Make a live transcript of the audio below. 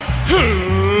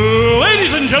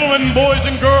Ladies and gentlemen, boys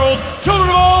and girls, children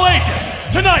of all ages,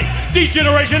 tonight,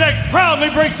 D-Generation X proudly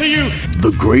brings to you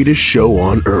the greatest show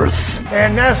on earth.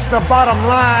 And that's the bottom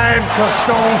line, because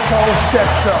Stone Cold said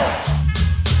so.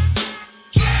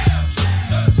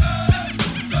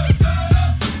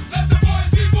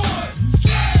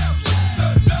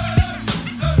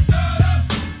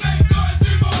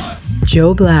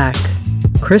 Joe Black,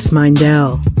 Chris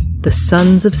Mindell, the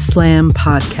Sons of Slam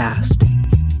podcast.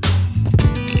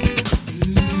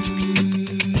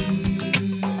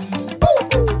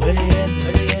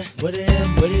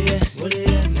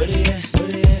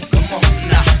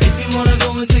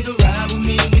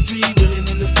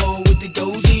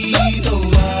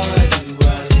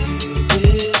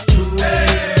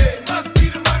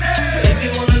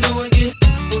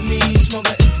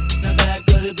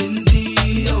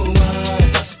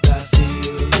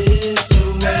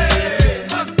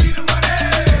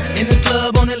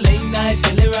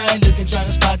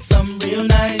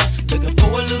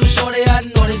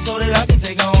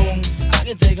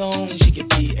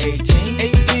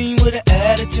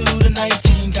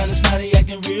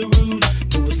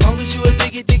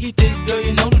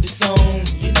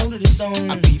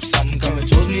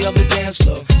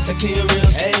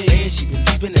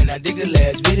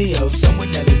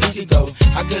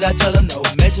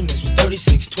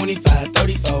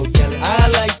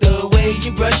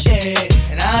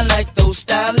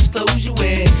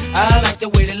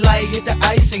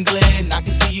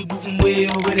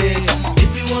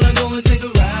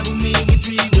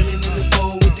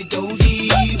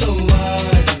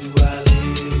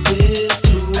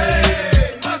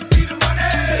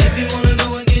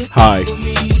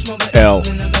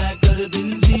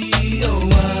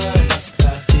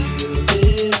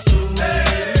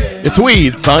 It's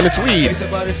weed, son. It's weed.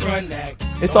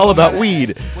 It's all about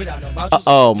weed.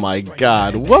 Oh, my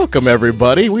God. Welcome,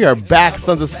 everybody. We are back.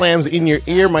 Sons of Slams in your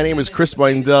ear. My name is Chris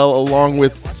Mindell, along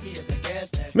with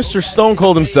Mr. Stone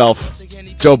Cold himself,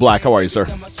 Joe Black. How are you, sir?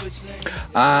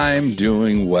 I'm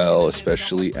doing well,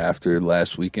 especially after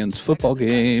last weekend's football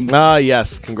game.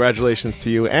 Yes. Congratulations to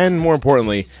you. And more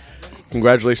importantly,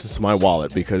 congratulations to my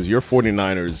wallet, because your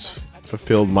 49ers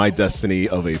fulfilled my destiny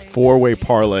of a four-way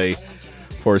parlay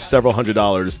for several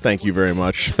 $100s. Thank you very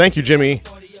much. Thank you, Jimmy.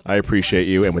 I appreciate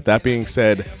you. And with that being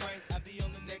said,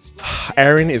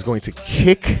 Aaron is going to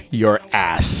kick your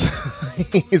ass.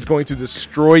 He's going to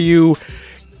destroy you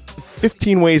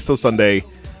 15 ways till Sunday.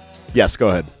 Yes, go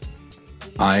ahead.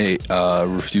 I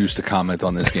refuse to comment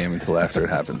on this game until after it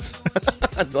happens.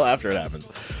 Until after it happens.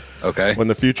 Okay. When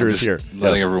the future is here.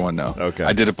 Letting everyone know. Okay.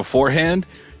 I did it beforehand.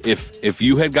 If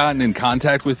you had gotten in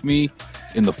contact with me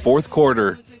in the fourth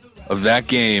quarter of that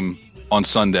game on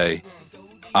Sunday,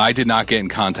 I did not get in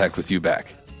contact with you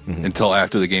back until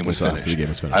after the game was finished.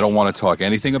 I don't want to talk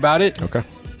anything about it. Okay.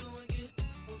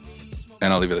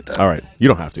 And I'll leave it at that. All right. You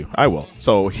don't have to. I will.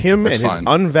 So him That's and his fine.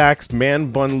 unvaxxed,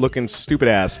 man bun looking stupid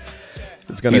ass.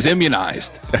 He's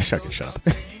immunized. Shut up.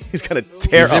 He's going to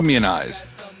tear He's up.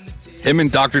 immunized. Him and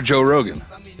Dr. Joe Rogan.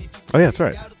 Oh, yeah, that's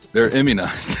right. They're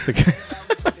immunized.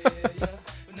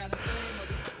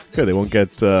 Good. They won't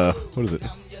get, what is it?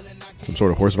 Some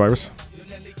sort of horse virus?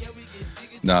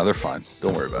 No, they're fine.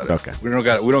 Don't worry about it. Okay. We don't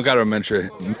got to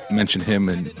mention him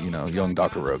and young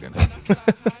Dr. Rogan.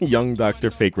 Young Dr.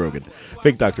 Fake Rogan.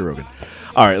 Fake Dr. Rogan.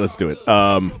 All right, let's do it.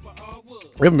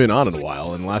 We haven't been on in a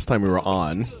while, and last time we were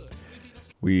on,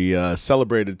 we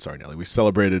celebrated. Sorry, Nelly. We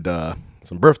celebrated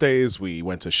some birthdays. We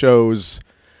went to shows.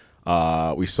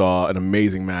 We saw an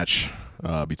amazing match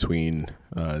between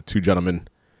two gentlemen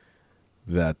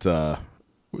that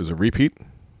was a repeat.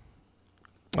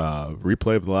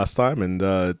 Replay of the last time, and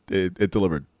it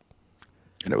delivered.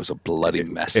 And it was a bloody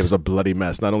mess. It was a bloody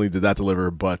mess. Not only did that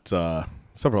deliver, but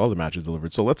several other matches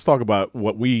delivered. So let's talk about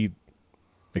what we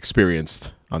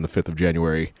experienced on the 5th of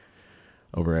January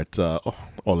over at All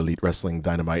Elite Wrestling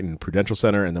Dynamite in Prudential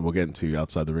Center, and then we'll get into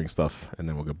outside the ring stuff, and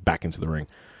then we'll go back into the ring.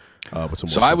 With some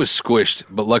So I was squished,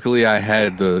 but luckily I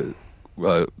had the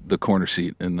corner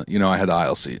seat, and I had the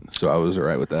aisle seat, so I was all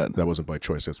right with that. That wasn't by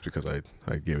choice. That's because I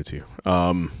gave it to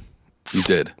you. You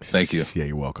did. Thank you. Yeah,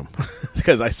 you're welcome.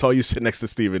 Because I saw you sit next to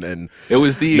Steven, and it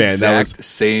was the exact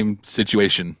same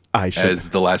situation as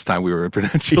the last time we were in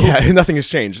Prudential. Yeah, nothing has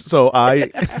changed. So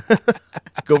I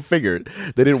go figure it.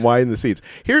 They didn't widen the seats.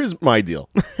 Here's my deal.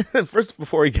 First,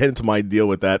 before I get into my deal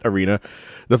with that arena,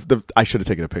 I should have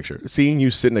taken a picture. Seeing you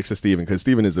sit next to Steven, because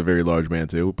Steven is a very large man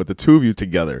too, but the two of you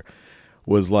together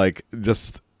was like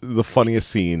just the funniest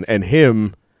scene, and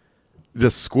him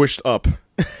just squished up.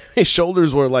 His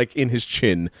shoulders were like in his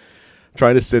chin,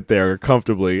 trying to sit there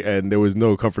comfortably, and there was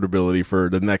no comfortability for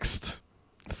the next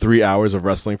 3 hours of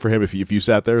wrestling for him if you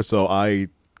sat there. So I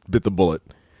bit the bullet,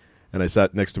 and I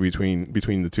sat next to between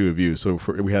the two of you. So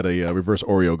we had a reverse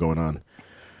Oreo going on.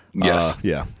 Yes.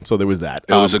 Yeah. So there was that.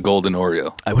 It was a golden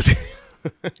Oreo.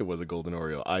 It was a golden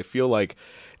Oreo. I feel like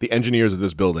the engineers of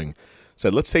this building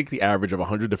said, let's take the average of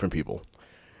 100 different people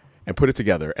and put it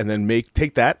together, and then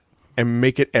take that and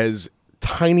make it as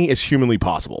tiny as humanly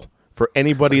possible for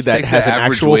anybody that has an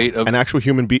actual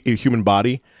human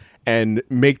body, and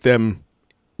make them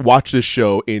watch this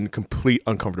show in complete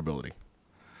uncomfortability.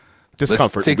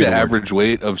 Discomfort. Let's take the average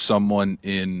weight of someone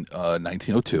in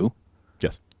 1902.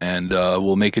 Yes. And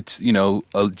we'll make it,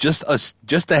 just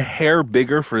a hair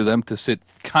bigger for them to sit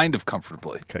kind of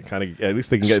comfortably. Kind of, at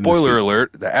least they can get. Spoiler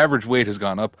alert: the average weight has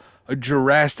gone up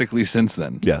drastically since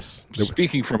then. Yes,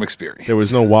 speaking from experience, there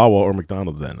was no Wawa or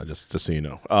McDonald's then. Just so you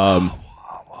know.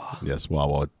 Wawa. Yes,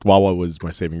 Wawa. Wawa was my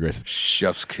saving grace.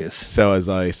 Chef's kiss. So as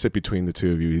I sit between the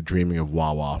two of you, dreaming of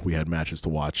Wawa, we had matches to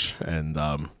watch, and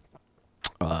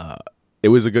it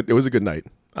was a good night.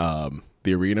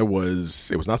 The arena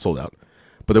was not sold out,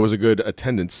 but there was a good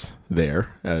attendance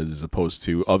there, as opposed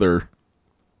to other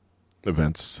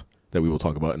events that we will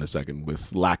talk about in a second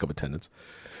with lack of attendance.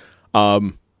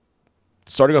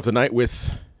 Starting off the night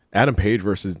with Adam Page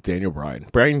versus Daniel Bryan.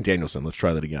 Bryan Danielson. Let's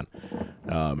try that again.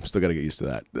 Still got to get used to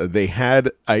that. They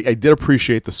had. I did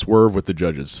appreciate the swerve with the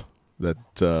judges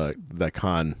that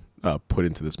Khan put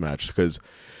into this match, because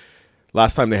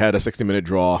last time they had a 60-minute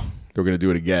draw, they were going to do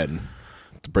it again.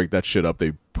 To break that shit up,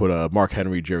 they put Mark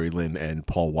Henry, Jerry Lynn, and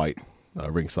Paul White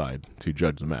ringside to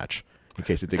judge the match in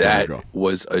case they think that draw.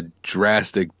 Was a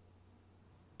drastic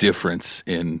difference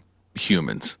in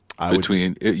humans.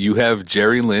 You have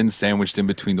Jerry Lynn sandwiched in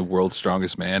between the world's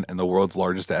strongest man and the world's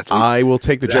largest athlete. I will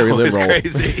take the Jerry Lynn role.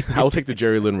 Crazy. I will take the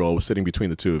Jerry Lynn role sitting between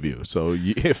the two of you. So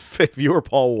if you are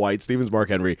Paul White, Steven's Mark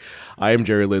Henry, I am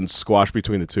Jerry Lynn, squashed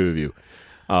between the two of you.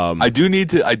 I do need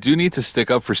to stick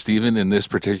up for Steven in this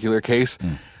particular case.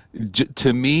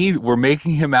 To me, we're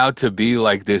making him out to be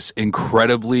like this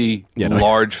incredibly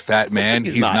large fat man.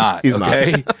 He's not. He's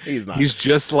okay? not. He's not. He's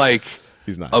just like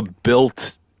a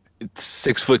built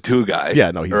 6'2" guy.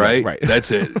 Yeah, no, he's right. Not, right.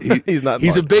 That's it. He's not.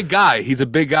 He's large. a big guy. He's a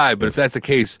big guy. But if that's the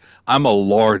case, I'm a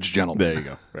large gentleman. There you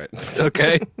go. Right.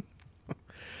 Okay.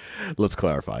 Let's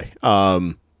clarify.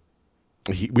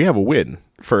 We have a win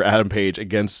for Adam Page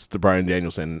against Bryan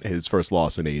Danielson, his first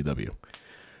loss in AEW,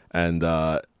 and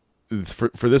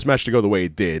for this match to go the way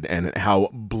it did, and how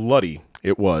bloody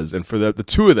it was, and for the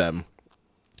two of them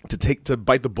to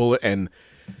bite the bullet and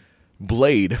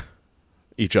blade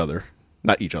each other,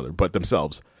 not each other, but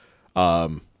themselves.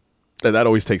 That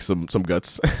always takes some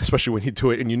guts, especially when you do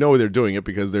it and you know they're doing it,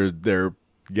 because they're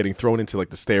getting thrown into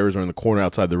like the stairs or in the corner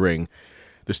outside the ring.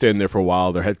 They're standing there for a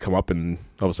while, their head come up, and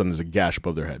all of a sudden there's a gash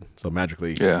above their head. So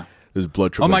magically, there's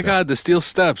blood trickling. Oh my down. God, the steel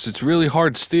steps. It's really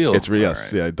hard steel. It's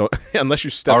yes, right. Don't unless you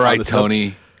step. All right, on the Tony,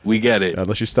 step, we get it.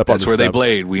 Unless you step That's on the where step. they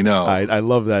blade. We know. I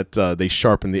love that they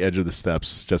sharpen the edge of the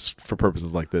steps just for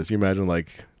purposes like this. You imagine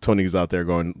like Tony's out there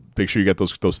going, make sure you get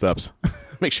those steps.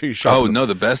 Make sure you sharpen. Oh them. no,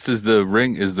 the best is the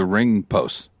ring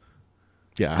posts.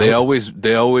 Yeah, they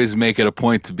always make it a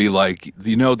point to be like,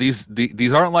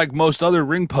 these aren't like most other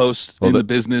ring posts in the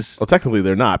business. Well, technically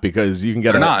they're not, because you can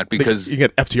get you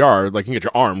get FTR, like you can get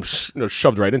your arm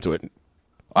shoved right into it.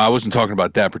 I wasn't talking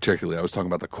about that particularly. I was talking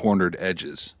about the cornered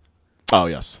edges. Oh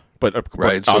yes, but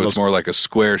right, so it's more like a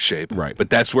square shape. Right, but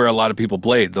that's where a lot of people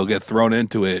blade. They'll get thrown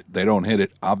into it. They don't hit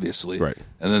it, obviously. Right,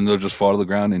 and then they'll just fall to the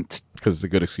ground and. Because it's a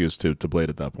good excuse to blade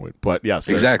at that point. But yes,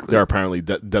 exactly. There are apparently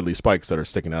deadly spikes that are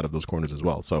sticking out of those corners as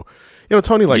well. So,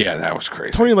 Tony likes. Yeah, that was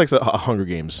crazy. Tony likes a Hunger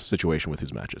Games situation with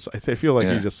his matches. I feel like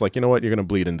he's just like, you know what, you're going to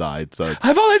bleed and die. So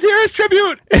I volunteer as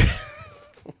tribute.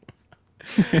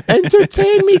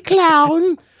 Entertain me,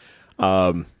 clown.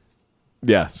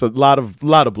 Yeah, so a lot of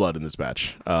blood in this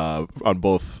match on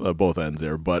both ends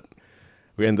there, but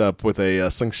we end up with a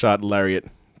slingshot lariat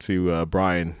to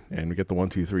Bryan, and we get the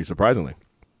 1-2-3 surprisingly.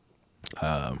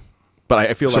 But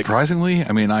I feel surprisingly,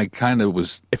 I mean, I kind of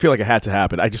was. I feel like it had to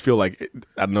happen. I just feel like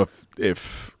I don't know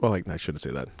if well, like I shouldn't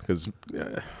say that because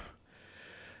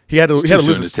he had to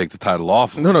lose to take the title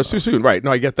off. No, it's too soon, right? No,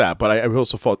 I get that, but I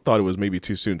also thought it was maybe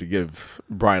too soon to give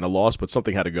Bryan a loss, but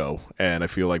something had to go, and I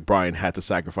feel like Bryan had to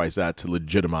sacrifice that to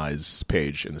legitimize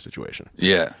Page in the situation.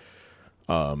 Yeah,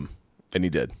 and he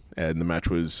did, and the match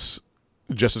was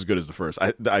just as good as the first.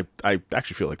 I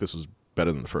actually feel like this was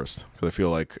better than the first, because I feel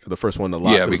like the first one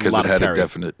because it had a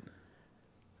definite. I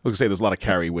was gonna say there's a lot of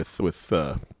carry with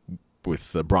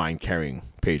Bryan carrying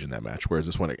Page in that match, whereas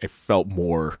this one it felt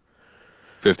more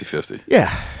 50-50.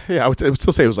 Yeah. I would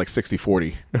still say it was like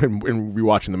 60-40. And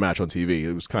rewatching the match on TV,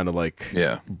 it was kind of like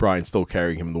Brian still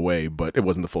carrying him the way, but it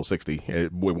wasn't the full 60.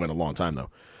 It went a long time, though.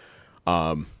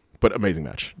 But amazing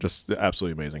match. Just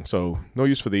absolutely amazing. So no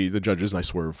use for the judges. Nice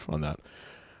swerve on that.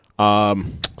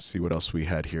 Let's see what else we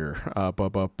had here.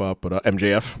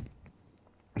 MJF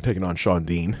taking on Shawn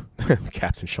Dean.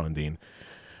 Captain Shawn Dean.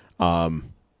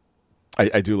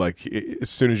 I do like, as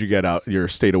soon as you get out, you're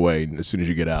stayed away, and as soon as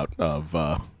you get out of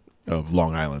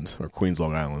Long Island, or Queens,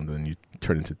 Long Island, then you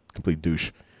turn into complete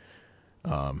douche.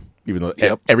 Even though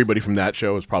everybody from that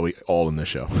show is probably all in this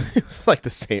show. It was like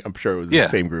the same, I'm sure it was the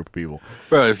same group of people.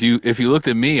 Bro, if you looked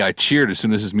at me, I cheered as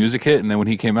soon as his music hit, and then when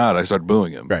he came out, I started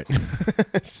booing him. Right.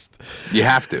 You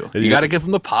have to. You got to give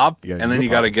him the pop, and then you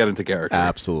got to get into character.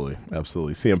 Absolutely.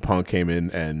 CM Punk came in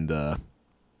and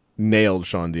nailed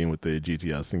Shawn Dean with the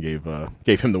GTS and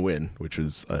gave him the win, which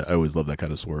was, I always love that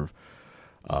kind of swerve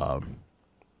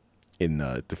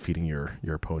in defeating your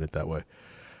opponent that way.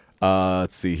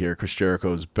 Let's see here. Chris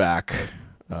Jericho's back.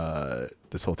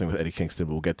 This whole thing with Eddie Kingston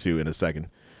we'll get to in a second.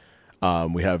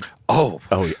 We have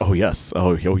yes. I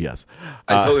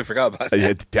totally forgot about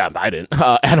that. Damn, I didn't.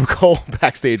 Adam Cole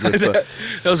backstage with that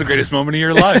was the greatest moment of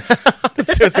your life.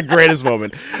 It's the greatest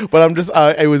moment. But I'm just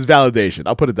it was validation.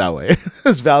 I'll put it that way. It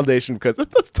was validation because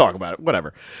let's talk about it.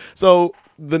 Whatever. So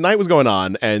the night was going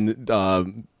on, and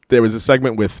there was a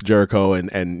segment with Jericho,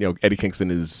 and Eddie Kingston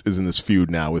is in this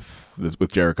feud now with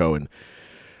Jericho, and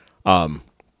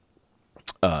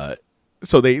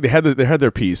so they had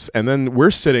their piece, and then we're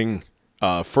sitting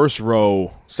first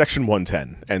row, section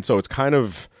 110, and so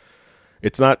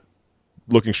it's not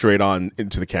looking straight on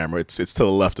into the camera. It's to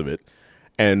the left of it,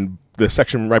 and the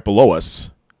section right below us,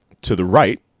 to the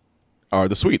right, are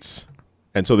the suites,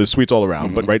 and so there's suites all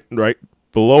around, but right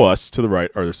below us to the right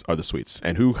are the suites.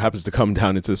 And who happens to come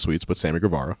down into the suites but Sammy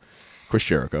Guevara, Chris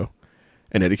Jericho,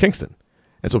 and Eddie Kingston.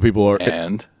 And so people are...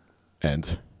 And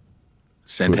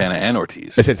Santana and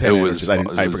Ortiz. Santana it was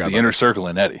the Inner Circle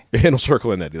and Eddie. The Inner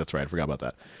Circle and Eddie, that's right. I forgot about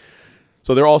that.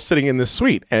 So they're all sitting in this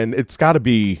suite, and it's got to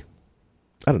be,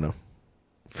 I don't know,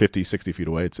 50, 60 feet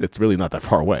away. It's really not that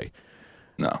far away.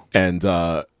 No. And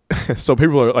so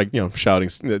people are like, shouting,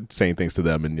 saying things to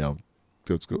them, and,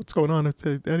 what's going on?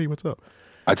 Eddie, what's up?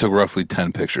 I took roughly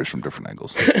 10 pictures from different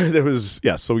angles. There was,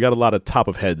 so we got a lot of top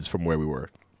of heads from where we were.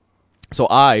 So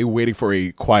I, waiting for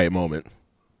a quiet moment,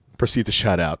 proceed to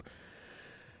shout out,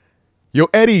 "Yo,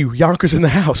 Eddie, Yonkers in the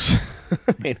house."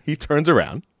 And he turns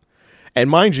around. And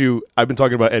mind you, I've been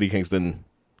talking about Eddie Kingston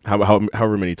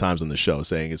however many times on the show,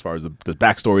 saying as far as the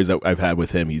backstories that I've had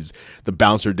with him, he's the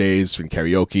bouncer days and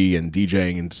karaoke and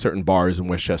DJing in certain bars in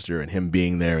Westchester, and him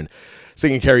being there and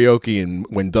singing karaoke and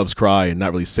When Doves Cry and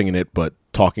not really singing it but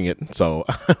talking it. So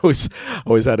I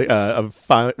always had a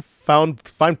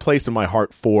fine place in my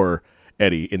heart for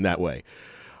Eddie in that way.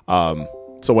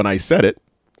 So when I said it,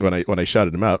 when I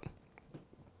shouted him out,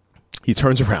 he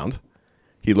turns around,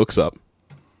 he looks up,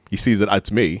 he sees that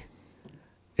it's me.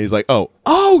 He's like,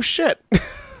 oh shit.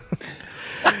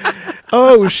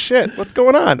 Oh shit, what's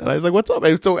going on? And I was like, what's up?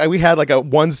 And so we had like a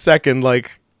 1 second,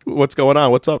 like, what's going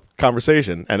on? What's up?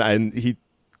 Conversation. And he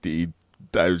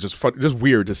I was just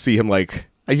weird to see him, like,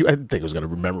 I think he was going to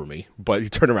remember me, but he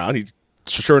turned around. He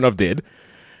sure enough did.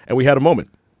 And we had a moment.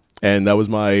 And that was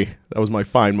my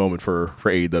fine moment for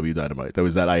AEW Dynamite. That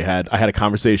was that I had a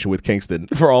conversation with Kingston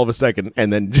for all of a second,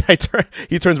 and then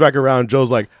he turns back around.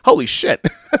 Joe's like, holy shit.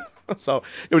 So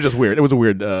it was just weird. It was a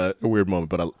weird moment,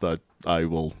 but I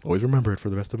will always remember it for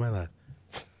the rest of my life.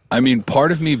 I mean,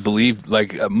 part of me believed,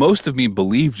 most of me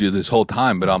believed you this whole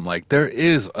time, but I'm like, there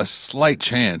is a slight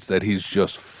chance that he's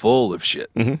just full of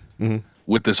shit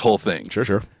with this whole thing.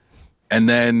 Sure. And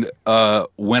then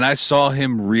when I saw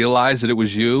him realize that it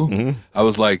was you, I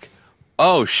was like,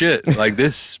 oh shit, like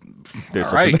this, all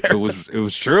right, it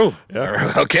was true.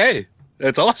 Yeah. Okay.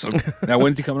 That's awesome. Now,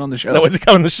 when's he coming on the show? When's he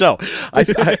coming on the show?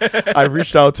 I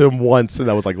reached out to him once, and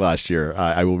that was like last year.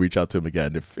 I will reach out to him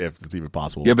again if it's even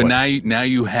possible. Yeah, but now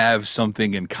you have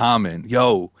something in common.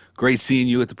 Yo, great seeing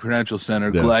you at the Prudential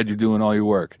Center. Yeah. Glad you're doing all your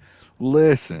work.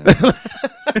 Listen.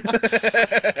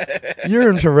 You're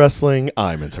into wrestling.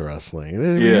 I'm into wrestling.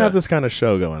 We have this kind of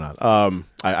show going on.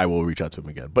 I will reach out to him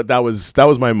again. But that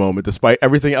was my moment, despite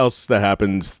everything else that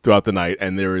happens throughout the night.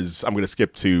 And I'm going to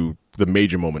skip to the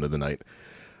major moment of the night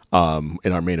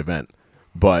in our main event.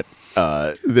 But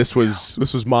this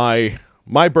was my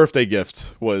birthday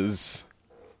gift, was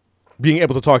being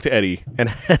able to talk to Eddie and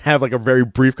have like a very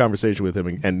brief conversation with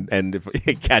him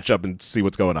and catch up and see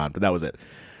what's going on. But that was it.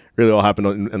 Really all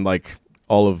happened in like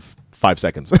all of 5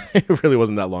 seconds. It really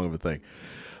wasn't that long of a thing.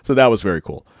 So that was very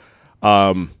cool.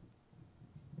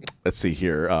 let's see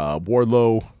here.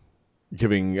 Wardlow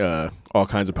giving all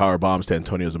kinds of power bombs to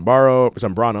Antonio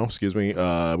Zambrano. Excuse me.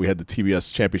 We had the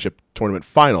TBS Championship Tournament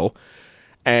final,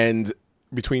 and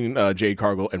between Jade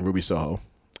Cargill and Ruby Soho.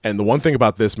 And the one thing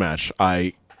about this match,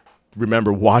 I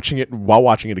remember watching it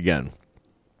again,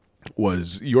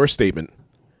 was your statement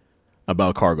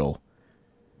about Cargill,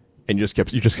 and you just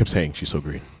kept saying she's so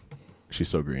green,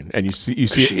 and you see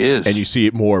She is. and you see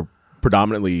it more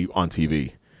predominantly on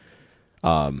TV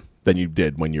than you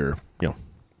did when you're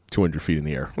 200 feet in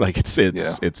the air. Like it's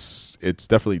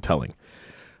definitely telling.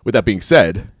 With that being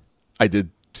said, I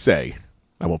did say,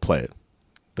 I won't play it,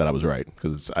 that I was right,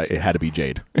 because it had to be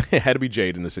Jade. It had to be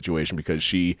Jade in this situation, because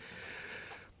she,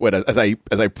 as I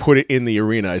put it in the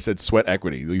arena, I said sweat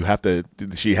equity. You have to.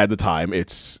 She had the time.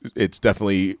 It's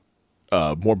definitely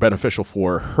more beneficial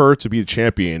for her to be the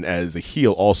champion as a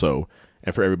heel also,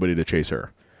 and for everybody to chase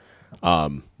her.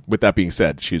 With that being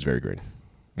said, she's very green.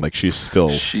 Like she's still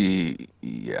she's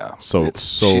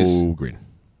green.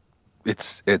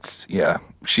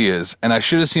 She is. And I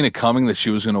should have seen it coming that she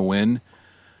was going to win,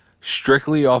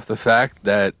 strictly off the fact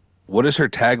that, what has her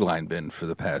tagline been for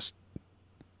the past,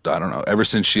 I don't know, ever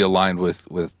since she aligned with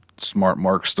smart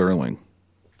Mark Sterling?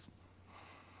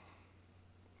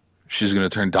 She's going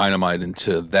to turn Dynamite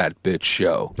into That Bitch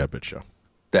Show. That Bitch Show.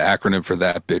 The acronym for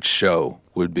That Bitch Show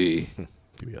would be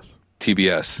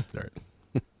TBS. All right.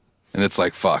 And it's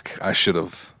like, fuck, I should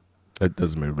have. That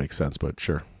doesn't make sense, but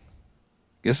sure.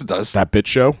 Yes, it does. That Bitch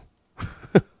Show?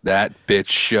 That Bitch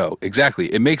Show.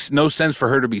 Exactly. It makes no sense for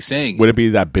her to be saying. Would it be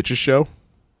That Bitch's Show?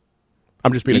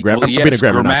 I'm just being a grammar. Yes, I'm being a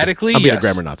grammar grammatically, Nazi. I'm being yes. a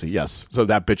grammar Nazi. Yes. So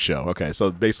That Bitch Show. Okay.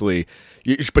 So basically,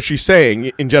 but she's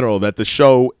saying in general that the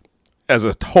show as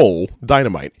a whole,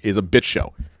 Dynamite, is a bitch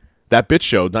show. That Bitch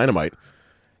Show, Dynamite.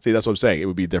 See, that's what I'm saying. It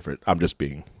would be different. I'm just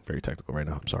being very technical right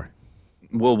now. I'm sorry.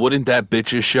 Well, wouldn't That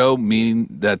Bitch's Show mean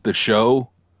that the show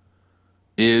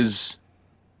is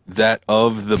that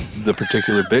of the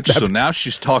particular bitch? So now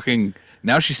she's talking.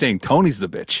 Now she's saying Tony's the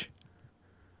bitch.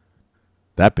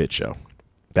 That Bitch Show.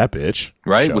 That bitch.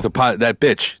 Right? Show. With that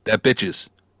bitch. That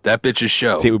bitch's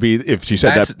show. See, it would be if she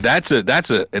said that's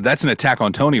an attack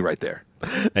on Tony right there.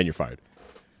 and you're fired.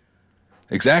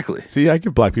 Exactly. See, I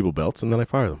give black people belts and then I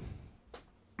fire them.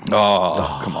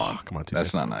 Oh, come on. Come on, too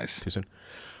That's soon. not nice. Too soon.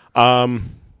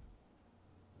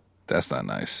 That's not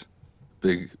nice.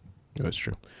 Big, That's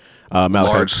true.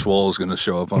 large swole is going to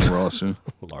show up on Raw soon.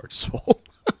 Large swole.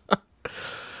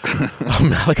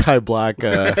 Malachi Black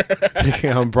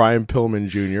taking on Brian Pillman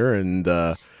Jr. and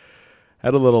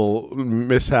had a little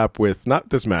mishap with not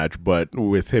this match, but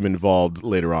with him involved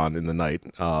later on in the night.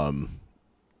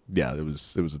 It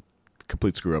was a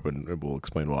complete screw up, and we'll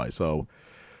explain why. So,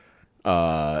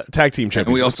 tag team championship.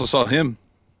 And we also saw him.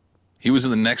 He was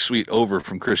in the next suite over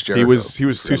from Chris Jericho. He was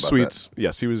two Forgot about suites. that.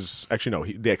 Yes, he was actually no.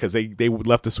 Because they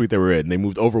left the suite they were in. They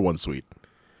moved over one suite.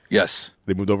 Yes.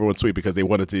 They moved over one suite because they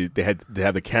wanted to. They had to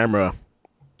have the camera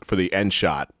for the end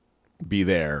shot be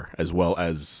there, as well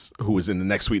as who was in the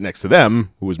next suite next to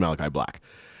them, who was Malachi Black.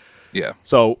 Yeah.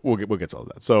 So we'll get to all of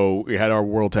that. So we had our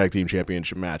World Tag Team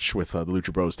Championship match with the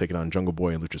Lucha Bros taking on Jungle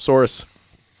Boy and Luchasaurus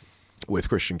with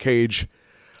Christian Cage.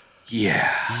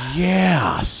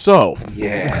 Yeah. So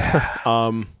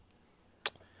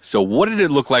So what did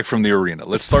it look like from the arena?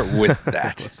 Let's start with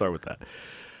that. let's start with that.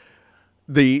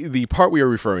 The part we are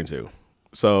referring to.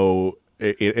 So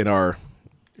in our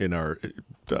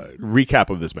recap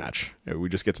of this match, we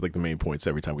just get to like the main points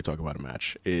every time we talk about a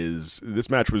match. Is this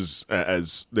match was,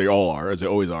 as they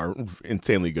always are,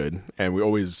 insanely good, and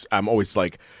I'm always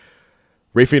like,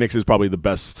 Rey Fenix is probably the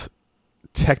best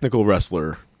technical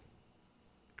wrestler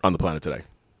on the planet today,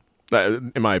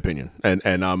 in my opinion,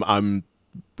 and I'm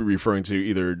referring to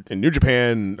either in New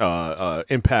Japan,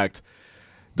 Impact,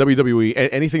 WWE,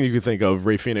 anything you can think of.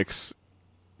 Rey Fenix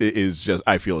is just,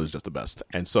 I feel, is just the best.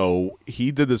 And so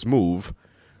he did this move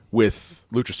with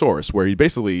Luchasaurus where he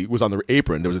basically was on the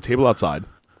apron. There was a table outside,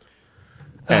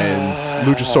 and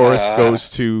Luchasaurus goes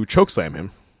to chokeslam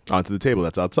him onto the table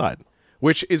that's outside,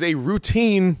 which is a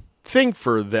routine thing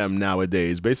for them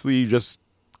nowadays. Basically, you just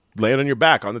land on your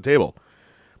back on the table,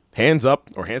 hands up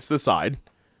or hands to the side,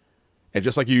 and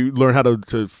just like you learn how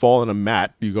to fall on a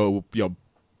mat, you go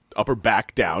upper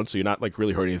back down, so you're not like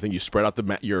really hurting anything. You spread out the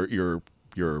mat, your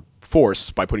force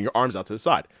by putting your arms out to the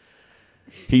side.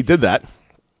 He did that,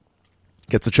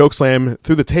 gets the choke slam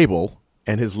through the table,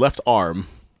 and his left arm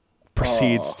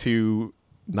proceeds to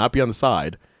not be on the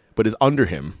side, but is under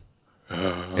him,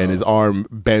 and his arm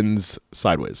bends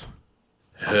sideways.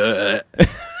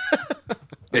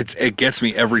 It gets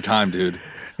me every time, dude.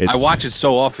 It's- I watch it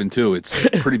so often too. It's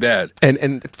pretty bad.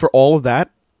 And for all of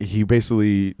that, he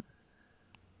basically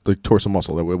the torso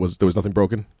muscle. There was nothing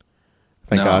broken.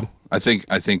 Thank God. I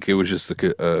think it was just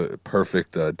a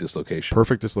perfect dislocation.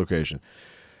 Perfect dislocation.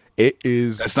 It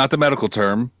is. That's not the medical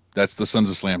term. That's the Sons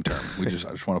of Slam term. I just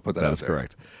want to put that out there. That's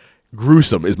correct.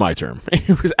 Gruesome is my term.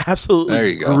 It was absolutely There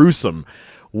you go. gruesome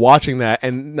watching that,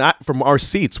 and not from our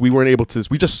seats. We weren't able to.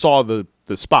 We just saw the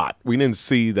spot. We didn't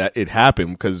see that it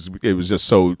happened because it was just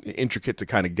so intricate to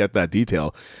kind of get that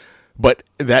detail. But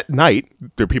that night,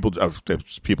 there are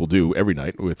people do every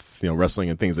night with wrestling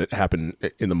and things that happen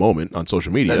in the moment on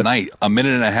social media. That night, a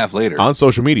minute and a half later, on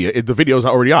social media, the video's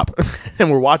already up,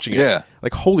 and we're watching it. Yeah.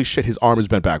 Like, holy shit, his arm is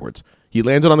bent backwards. He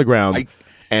landed on the ground,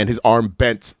 and his arm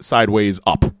bent sideways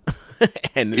up.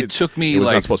 And it took me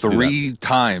like 3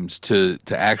 times to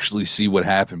actually see what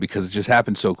happened because it just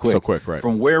happened so quick. So quick, right.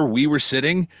 From where we were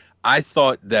sitting, I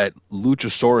thought that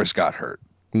Luchasaurus got hurt.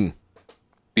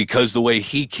 Because the way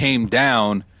he came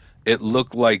down, it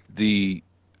looked like the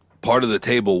part of the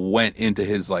table went into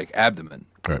his like abdomen.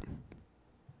 Right.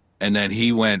 And then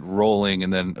he went rolling,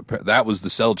 and then that was the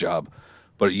sell job.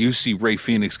 But you see Ray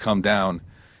Phoenix come down,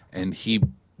 and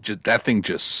that thing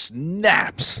just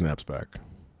snaps. Snaps back.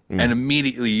 And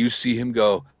immediately you see him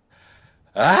go,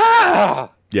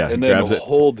 ah! Yeah, and then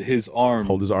hold his arm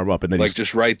up, and then like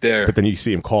just right there. But then you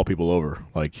see him call people over,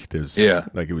 like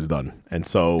like it was done, and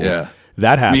so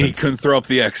that happened. He couldn't throw up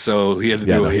the X, so he had to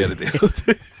do what he had to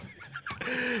do.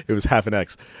 It was half an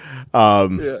X.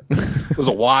 It was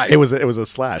a Y. It was a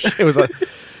slash. It was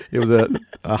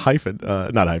a hyphen,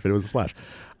 not hyphen. It was a slash.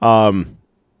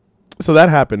 So that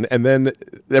happened, and then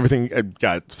everything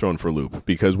got thrown for a loop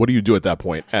because what do you do at that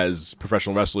point? As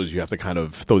professional wrestlers, you have to kind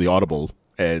of throw the audible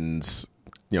and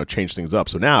change things up.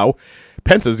 So now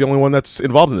Penta's the only one that's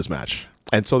involved in this match,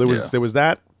 and so there was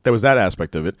that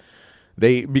aspect of it.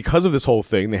 Because of this whole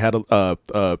thing, they had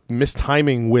a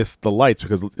mistiming with the lights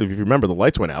because if you remember, the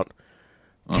lights went out,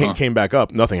 came back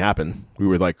up, nothing happened. We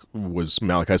were like, was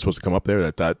Malachi supposed to come up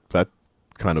there? That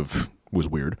kind of was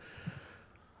weird.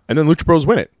 And then Lucha Bros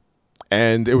win it.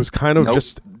 And it was kind of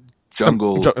just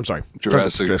Jungle. I'm sorry,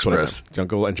 Jurassic Express.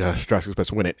 Jungle and Jurassic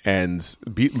Express win it and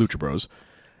beat Lucha Bros.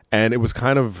 And it was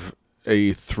kind of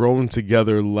a thrown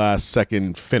together last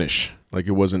second finish. Like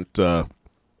it wasn't.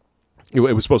 It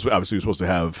was supposed to. Obviously, we were supposed to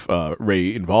have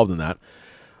Ray involved in that.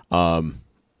 And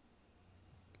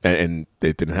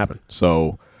it didn't happen.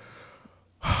 So,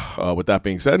 with that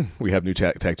being said, we have new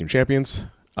tag team champions,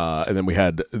 and then we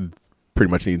had pretty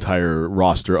much the entire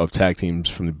roster of tag teams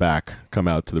from the back come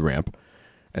out to the ramp.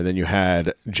 And then you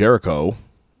had Jericho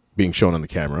being shown on the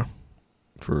camera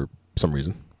for some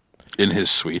reason. In his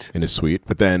suite.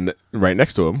 But then right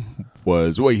next to him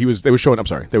they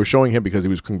were showing him because he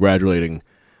was congratulating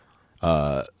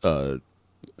Jungle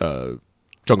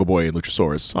Boy and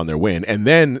Luchasaurus on their win. And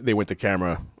then they went to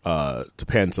camera to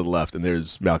pan to the left, and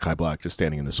there's Malachi Black just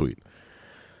standing in the suite.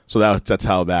 So that's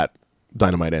how that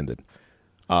Dynamite ended.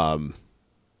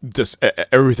 Just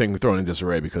everything thrown in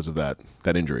disarray because of that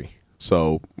injury.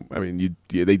 So I mean,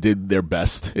 they did their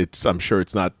best. I'm sure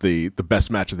it's not the best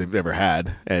match that they've ever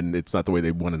had, and it's not the way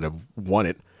they wanted to have won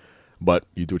it. But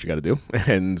you do what you got to do,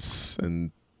 and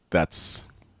that's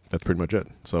pretty much it.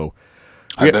 So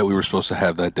I bet we were supposed to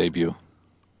have that debut.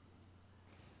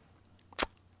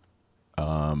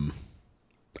 And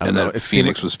then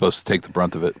Phoenix was supposed to take the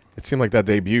brunt of it. It seemed like that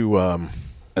debut. And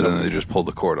then they just pulled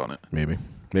the cord on it. Maybe.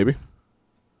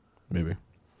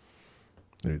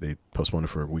 They postponed it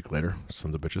for a week later.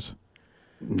 Sons of bitches.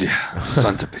 Yeah,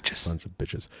 sons of bitches. Sons of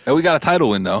bitches. And we got a title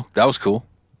win, though. That was cool.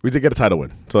 We did get a title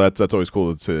win, so that's always cool.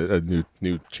 It's a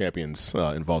new champions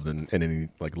involved in any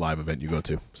like live event you go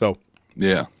to. So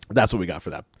yeah, that's what we got for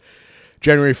that.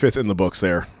 January 5th in the books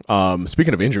there.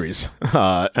 Speaking of injuries,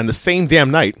 and the same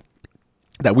damn night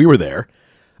that we were there,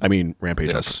 I mean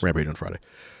Rampage on Friday.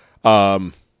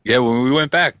 Yeah, when we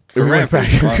went back for Rampage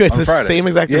it's on the Friday. same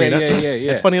exact arena.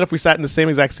 Yeah. And funny enough, we sat in the same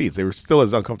exact seats. They were still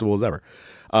as uncomfortable as ever.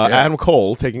 Adam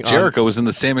Cole taking Jericho was in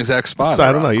the same exact spot. So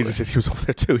I don't know. He was over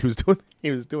there too.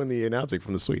 He was doing the announcing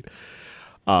from the suite.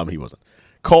 He wasn't.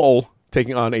 Cole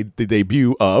taking on the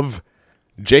debut of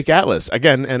Jake Atlas.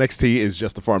 Again, NXT is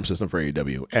just the farm system for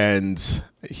AEW, and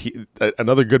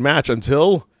another good match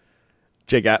until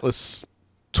Jake Atlas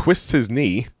twists his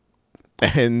knee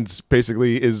and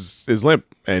basically is limp,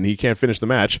 and he can't finish the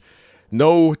match.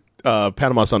 No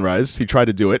Panama Sunrise. He tried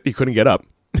to do it. He couldn't get up.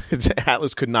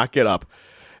 Atlas could not get up,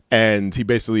 and he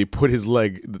basically put his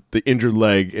leg, the injured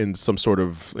leg, in some sort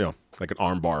of like an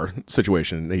arm bar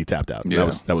situation, and he tapped out. Yeah.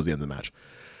 That was the end of the match.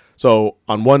 So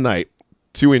on one night,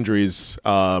 2 injuries,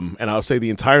 and I'll say the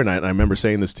entire night, and I remember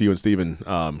saying this to you and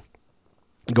Steven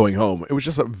going home, it was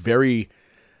just it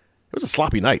was a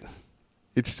sloppy night.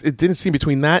 it didn't seem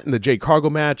between that and the Jade Cargill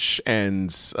match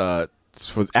and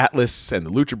for Atlas and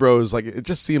the Lucha Bros, like it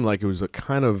just seemed like it was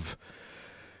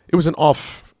an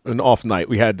off night.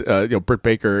 We had Britt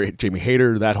Baker, Jamie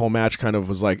Hayter. That whole match kind of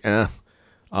was like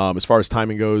as far as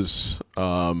timing goes.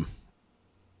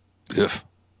 If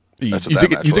You that's what that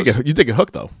match was. did get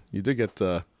hooked though. You did get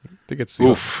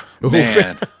Oof,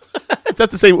 man. Is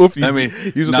that the same oof? I mean,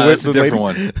 used no, with that's a different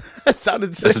one. That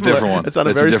sounded similar. That's a different one. It sounded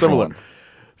That's a very different similar.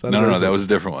 one. No, that was a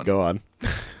different one. Go on.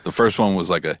 The first one was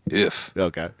like a if.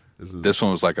 Okay. This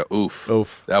one was like a oof.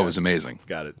 Oof. That was amazing.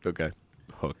 Got it. Okay.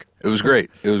 Hook. It was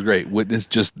great. It was great. Witness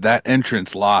just that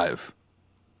entrance live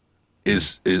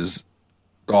is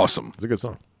awesome. It's a good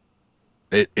song.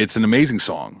 It's an amazing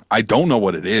song. I don't know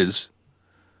what it is,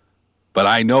 but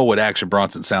I know what Action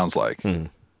Bronson sounds like. Mm-hmm.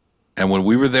 And when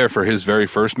we were there for his very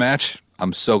first match,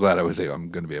 I'm so glad I'm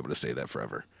going to be able to say that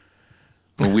forever.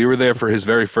 When we were there for his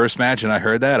very first match and I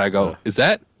heard that, I go, is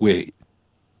it?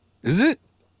 Is it?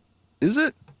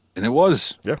 And it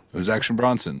was. Yeah. It was Action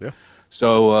Bronson. Yeah.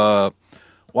 So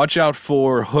watch out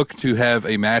for Hook to have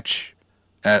a match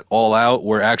at All Out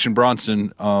where Action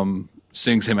Bronson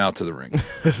sings him out to the ring.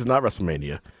 This is not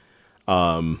WrestleMania.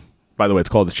 By the way, it's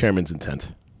called The Chairman's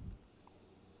Intent.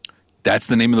 That's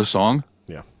the name of the song?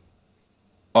 Yeah.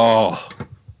 Oh.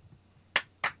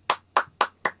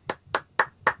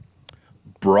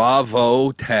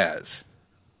 Bravo, Taz.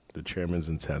 The Chairman's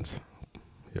Intent.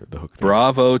 Yeah, the hook thing.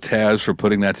 Bravo, Taz, for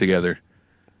putting that together.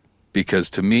 Because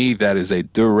to me, that is a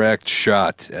direct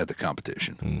shot at the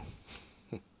competition.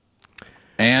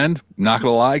 And, not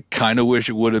going to lie, kind of wish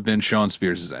it would have been Shawn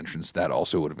Spears' entrance. That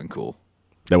also would have been cool.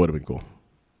 That would have been cool.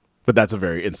 But that's a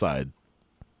very inside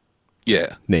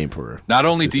name for Not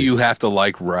only do you have to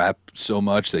like rap so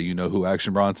much that you know who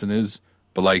Action Bronson is,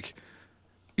 but like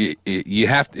you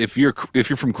have to, if you're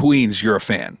from Queens, you're a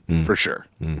fan for sure.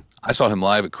 I saw him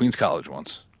live at Queens College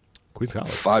once. Queens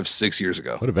College. 5-6 years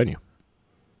ago. What a venue.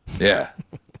 Yeah.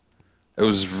 It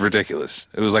was ridiculous.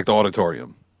 It was like the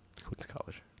auditorium. Queens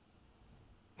College.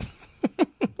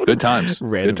 Good times.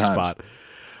 Random Good times. spot.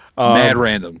 Mad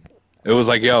random. It was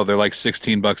like, yo, they're like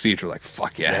 $16 each. We're like,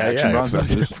 fuck yeah, Action Bronson.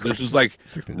 This was like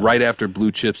right after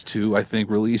Blue Chips 2, I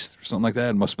think, released or something like that.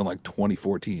 It must have been like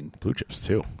 2014. Blue Chips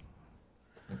too.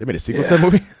 They made a sequel to that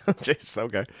movie? Jeez,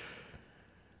 okay.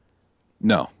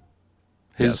 No.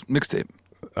 His mixtape.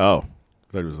 Oh.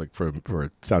 I thought it was like for a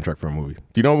soundtrack for a movie.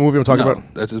 Do you know what movie I'm talking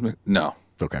about? That's his no.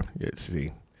 Okay. Yeah,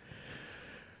 see.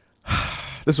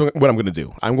 This is what I'm going to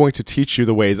do. I'm going to teach you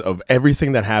the ways of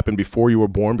everything that happened before you were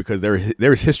born because there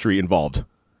is history involved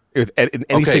in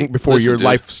anything before your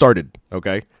life started.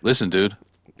 Okay, listen, dude.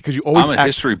 Because you always I'm a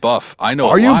history buff. I know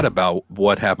lot about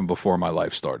what happened before my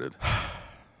life started.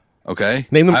 Okay,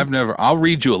 name them. I'll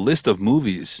read you a list of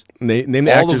movies. Name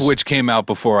the all actors. of which came out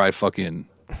before I fucking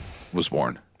was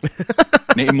born.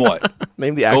 Name what?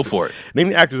 Name the actors. Go for it. Name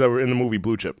the actors that were in the movie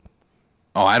Blue Chip.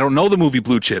 Oh, I don't know the movie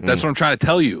Blue Chip. That's what I'm trying to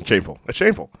tell you. Shameful. That's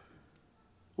shameful.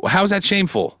 Well, how's that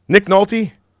shameful? Nick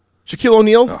Nolte, Shaquille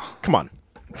O'Neal. Come on.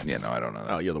 Yeah, no, I don't know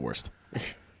that. Oh, you're the worst.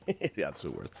 Yeah, that's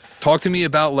the worst. Talk to me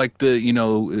about like the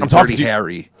I'm Dirty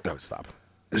Harry. No, stop.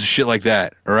 Shit like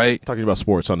that. All right. Talking about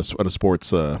sports on a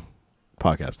sports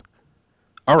podcast.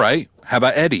 All right. How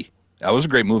about Eddie? That was a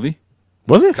great movie.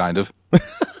 Was it? Kind of.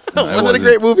 Was it a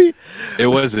great movie? It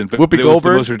wasn't. But Whoopi it was the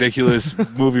Goldberg? most ridiculous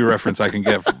movie reference I can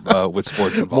get with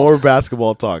sports involved. More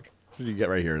basketball talk. That's what you get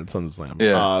right here in Sons of Slam.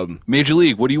 Yeah. Major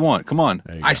League. What do you want? Come on.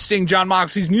 I sing John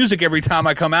Moxley's music every time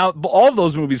I come out. All of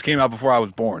those movies came out before I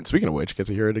was born. Speaking of which, get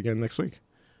to hear it again next week.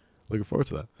 Looking forward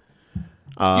to that.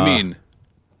 You mean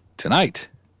tonight?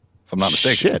 If I'm not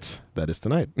mistaken. Shit. That is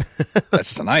tonight.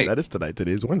 That's tonight. That is tonight.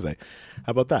 Today is Wednesday.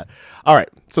 How about that? All right.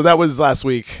 So that was last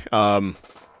week. Got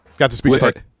to speak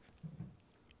to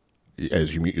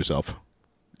as you mute yourself.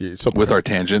 With our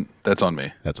tangent, that's on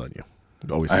me. That's on you.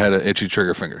 Always. I had an itchy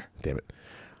trigger finger. Damn it.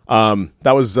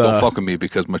 That was Don't fuck with me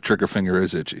because my trigger finger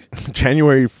is itchy.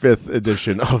 January 5th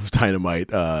edition of Dynamite.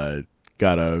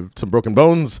 Got some broken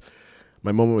bones.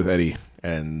 My moment with Eddie,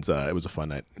 and it was a fun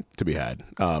night to be had.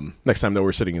 Next time, though,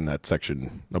 we're sitting in that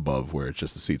section above where it's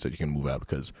just the seats that you can move out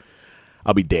because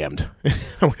I'll be damned.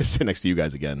 I'm going to sit next to you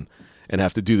guys again and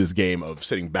have to do this game of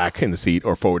sitting back in the seat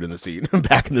or forward in the seat,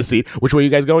 back in the seat. Which way are you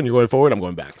guys going? You're going forward? I'm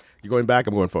going back. You're going back?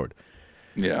 I'm going forward.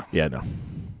 Yeah. Yeah, no.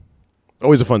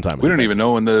 Always a fun time. We don't even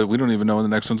know when the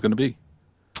next one's going to be.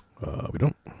 We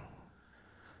don't.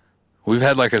 We've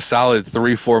had like a solid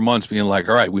 3-4 months being like,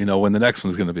 all right, we know when the next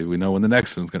one's going to be. We know when the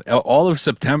next one's going to. All of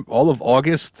September, all of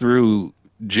August through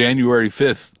January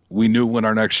 5th, we knew when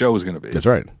our next show was going to be. That's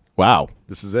right. Wow,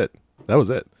 this is it. That was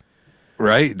it.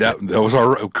 Right? That was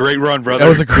our great run, brother. That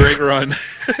was a great run.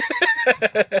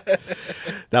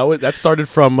 That started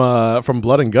from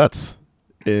Blood and Guts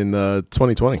in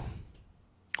 2020.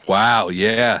 Wow.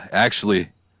 Yeah. Actually.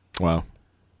 Wow.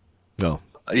 No.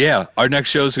 Yeah. Our next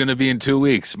show is going to be in 2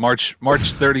 weeks, March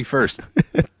 31st.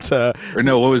 It's, Or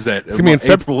no, what was that? It's gonna be in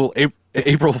April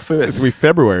 5th. It's gonna be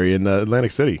February in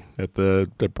Atlantic City at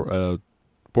the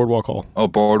Boardwalk Hall. Oh,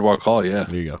 Boardwalk Hall. Yeah.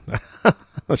 There you go.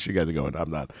 Unless you guys are going, I'm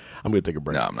not. I'm going to take a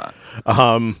break. No, I'm not.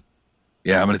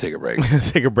 Yeah, I'm going to take a break.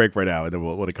 Take a break right now, and then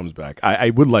when it comes back,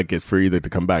 I would like it for either to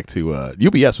come back to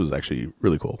UBS was actually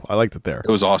really cool. I liked it there.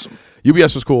 It was awesome.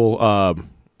 UBS was cool.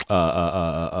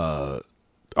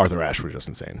 Arthur Ashe was just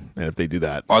insane, and if they do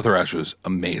that, Arthur Ashe was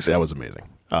amazing. that was amazing.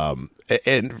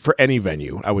 And for any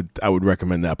venue, I would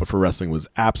recommend that. But for wrestling, it was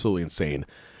absolutely insane.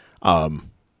 I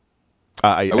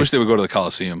wish they would go to the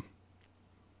Coliseum.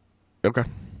 Okay,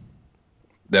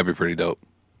 That'd be pretty dope.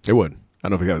 it would. I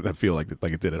don't know if it got that feel like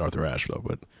it did at Arthur Ashe though,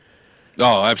 but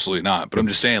Oh, absolutely not. But I'm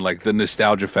just saying, like, the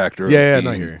nostalgia factor of yeah, being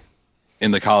no, I hear you.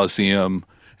 in the Coliseum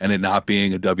and it not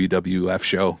being a WWF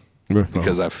show,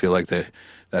 because I feel like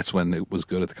that's when it was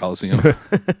good at the Coliseum.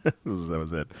 that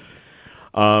was it.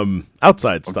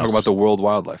 Outside stuff. Talk about the World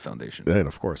Wildlife Foundation. And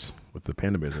of course, with the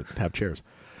panda bears that have chairs.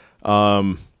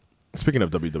 Speaking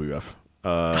of WWF,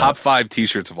 Top 5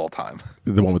 T-shirts of all time.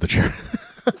 the one with the chair.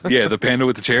 Yeah, the panda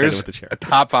with the chairs. Panda with the chair.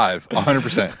 Top 5,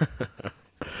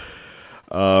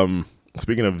 100%.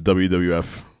 Speaking of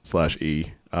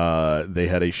WWF/E, they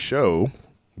had a show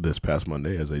this past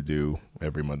Monday, as they do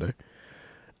every Monday,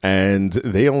 and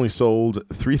they only sold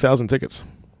 3,000 tickets.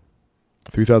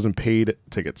 3,000 paid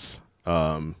tickets.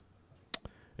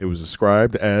 It was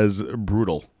described as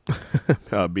brutal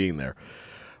being there.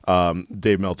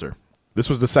 Dave Meltzer. This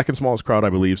was the second smallest crowd, I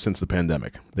believe, since the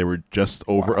pandemic. They were just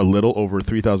over a little over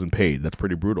 3,000 paid. That's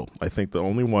pretty brutal. I think the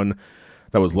only one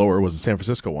that was lower was the San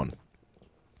Francisco one.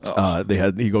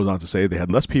 He goes on to say they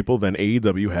had less people than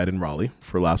AEW had in Raleigh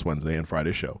for last Wednesday and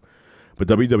Friday's show. But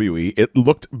WWE, it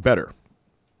looked better.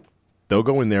 They'll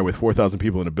go in there with 4,000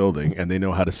 people in a building, and they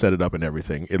know how to set it up and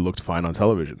everything. It looked fine on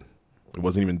television. It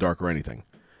wasn't even dark or anything.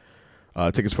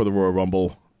 Tickets for the Royal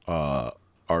Rumble are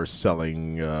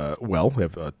selling well. We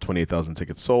have 28,000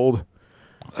 tickets sold.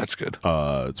 That's good.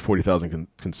 It's 40,000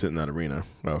 can sit in that arena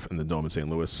in the Dome in St.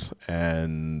 Louis,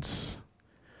 and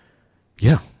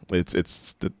yeah,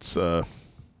 it's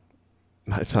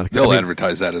not. They'll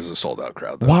advertise that as a sold out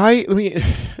crowd, though. Why? I mean,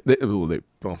 I don't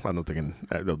think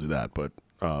they'll do that, but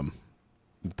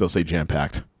they'll say jam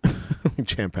packed,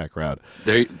 jam packed crowd.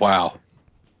 Wow,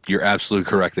 you're absolutely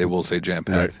correct. They will say jam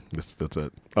packed. Right. That's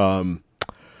it.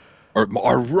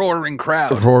 Or roaring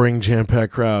crowd. Roaring jam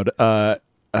packed crowd. Why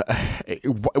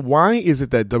is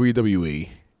it that WWE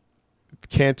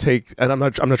can't take? And I'm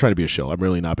not trying to be a shill. I'm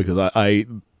really not, because I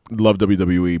love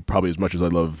WWE probably as much as I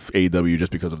love AEW,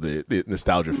 just because of the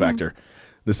nostalgia factor,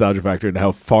 and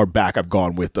how far back I've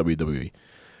gone with WWE.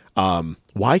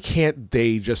 Why can't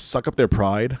they just suck up their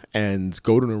pride and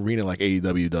go to an arena like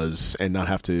AEW does and not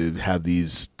have to have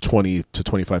these 20 to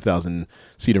 25,000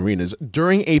 seat arenas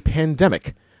during a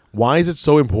pandemic? Why is it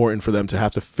so important for them to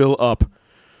have to fill up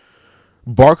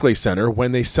Barclays Center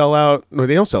when they sell out? No,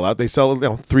 they don't sell out. They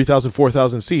sell 3,000,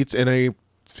 4,000 seats in a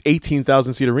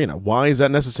 18,000 seat arena. Why is that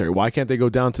necessary? Why can't they go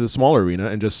down to the smaller arena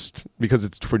and just, because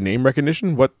it's for name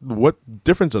recognition? What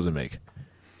difference does it make?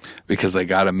 Because they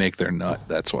got to make their nut.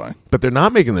 That's why. But they're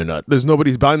not making their nut. There's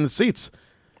nobody's buying the seats.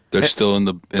 They're still in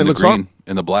the green, wrong.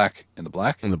 in the black, in the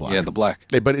black. In the black. Yeah, the black.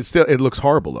 But it looks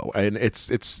horrible though, and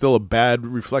it's still a bad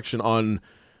reflection on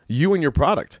you and your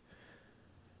product.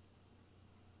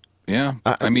 Yeah,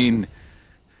 I mean,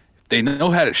 they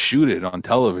know how to shoot it on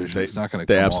television. It's not going to.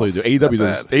 They come absolutely off do.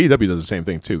 that AEW does the same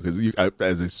thing too, because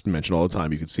as I mentioned all the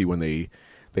time, you can see when they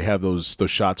have those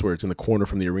shots where it's in the corner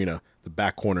from the arena, the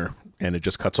back corner, and it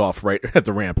just cuts off right at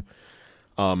the ramp.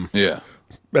 Yeah,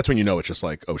 that's when you know it's just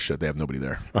like, oh shit, they have nobody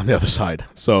there on the other side.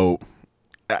 So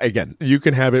again, you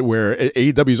can have it where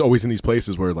AEW is always in these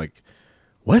places where like,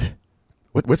 what's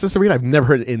this arena? I've never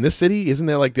heard it in this city. Isn't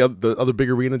there like the other big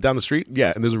arena down the street?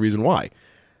 Yeah, and there's a reason why.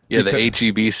 Yeah, the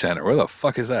HEB Center. Where the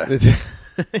fuck is that?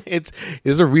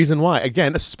 There's a reason why.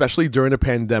 Again, especially during a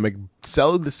pandemic,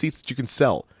 sell the seats that you can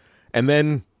sell, and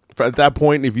then at that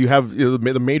point, if you have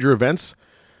the major events,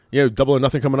 Double or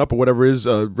Nothing coming up or whatever is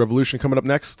Revolution coming up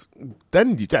next,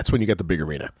 then that's when you get the big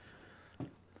arena.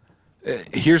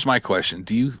 Here's my question: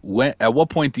 at what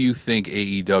point do you think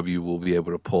AEW will be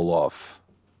able to pull off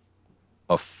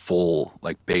a full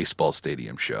baseball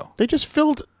stadium show? They just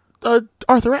filled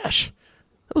Arthur Ashe.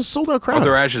 That was a sold out crowd.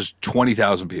 Arthur Ashe is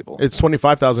 20,000 people. It's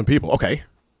 25,000 people. Okay.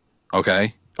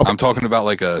 I'm talking about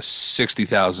like a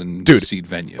 60,000 Dude, seat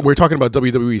venue. We're talking about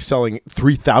WWE selling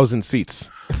 3,000 seats.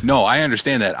 No, I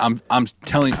understand that.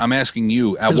 I'm asking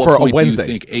you, at This is what for a point do you Wednesday.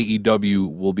 think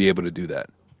AEW will be able to do that?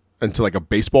 Into like a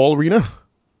baseball arena?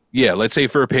 Yeah, let's say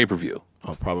for a pay-per-view.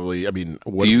 Oh, probably. I mean,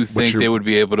 Do you think they would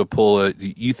be able to pull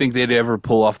you think they'd ever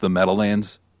pull off the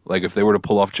Meadowlands? Like if they were to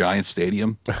pull off Giant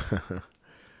Stadium?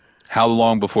 How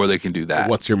long before they can do that?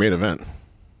 What's your main event?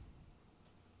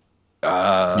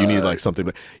 You need like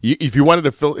something. If you wanted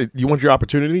to fill, you want your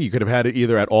opportunity, you could have had it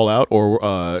either at All Out or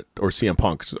CM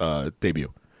Punk's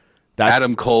debut. That's,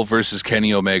 Adam Cole versus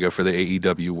Kenny Omega for the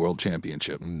AEW World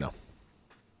Championship. No.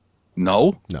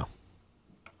 No? No.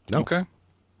 Okay.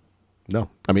 No.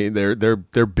 I mean,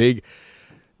 they're big.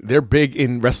 They're big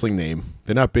in wrestling name.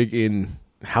 They're not big in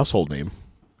household name.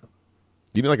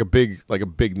 You need like a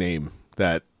big name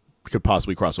that could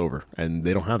possibly cross over, and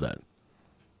they don't have that.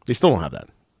 They still don't have that.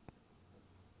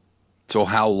 So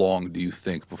how long do you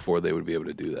think before they would be able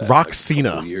to do that? Rock Like a Cena.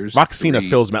 couple years? Rock Cena 3?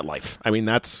 fills MetLife. I mean,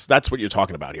 that's what you're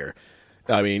talking about here.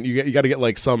 I mean, you got to get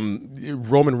like some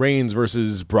Roman Reigns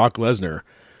versus Brock Lesnar.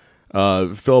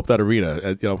 Fill up that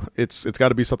arena. It's got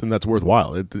to be something that's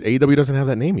worthwhile. AEW doesn't have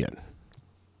that name yet.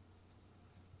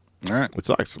 All right. It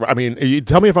sucks. I mean, you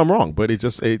tell me if I'm wrong, but it's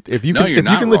just if you No, you're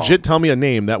not can wrong. legit tell me a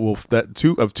name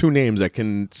two names that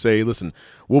can say, listen,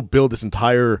 we'll build this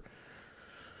entire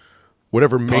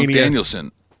whatever Punk mania.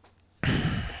 Danielson.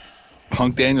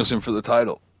 Punk Danielson for the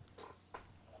title.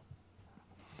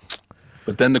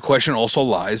 But then the question also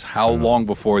lies, how long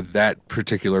before that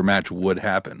particular match would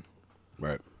happen?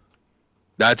 Right.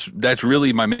 That's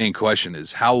really my main question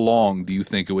is how long do you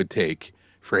think it would take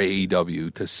for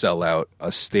AEW to sell out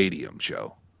a stadium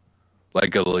show?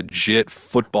 Like a legit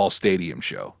football stadium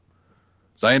show.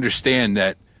 So I understand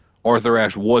that Arthur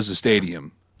Ashe was a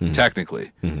stadium,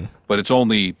 technically, but it's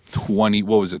only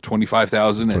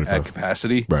 25,000 at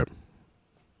capacity? Right.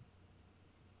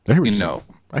 I hear what You you're know,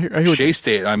 saying. I hear what Shea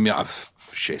Stadium,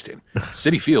 Shea Stadium,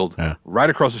 City Field, Yeah. right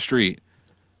across the street,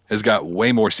 has got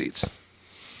way more seats.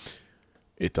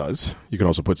 it does. You can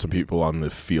also put some people on the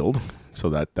field, so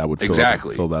that would fill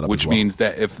Exactly, fill that up. which as well. means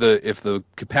that if the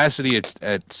capacity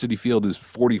at City Field is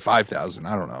 45,000,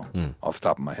 I don't know off the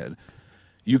top of my head,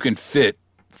 you can fit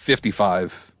 50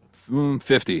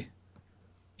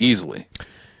 easily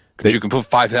because you can put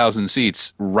 5,000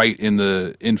 seats right in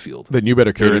the infield. Then you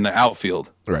better Or cater in the outfield.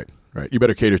 Right. You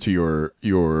better cater to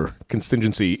your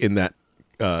contingency in that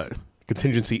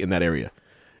area.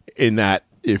 In that,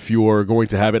 if you're going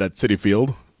to have it at City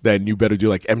Field, then you better do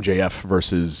like MJF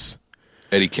versus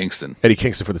Eddie Kingston. Eddie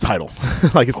Kingston for the title.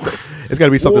 Like it's got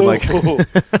to be something like.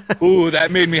 Ooh,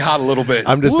 that made me hot a little bit.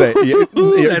 I'm just saying.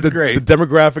 That's great. The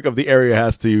demographic of the area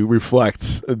has to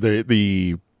reflect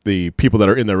the people that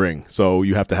are in the ring. So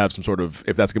you have to have some sort of,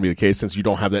 if that's going to be the case, since you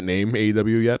don't have that name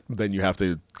AEW yet, then you have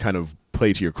to kind of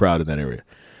play to your crowd in that area.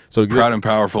 So Proud and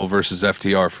Powerful versus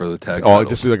FTR for the tag Oh, titles.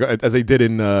 just like as they did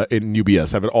in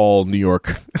UBS, have an all New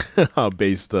York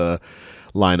based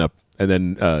lineup, and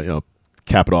then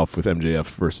cap it off with MJF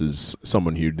versus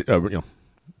someone who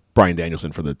Bryan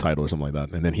Danielson for the title or something like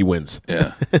that, and then he wins.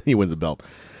 Yeah. He wins the belt.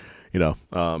 I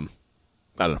don't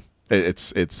know.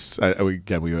 It's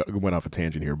again we went off a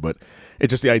tangent here, but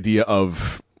it's just the idea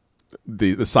of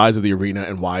the size of the arena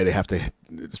and why they have to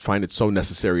find it so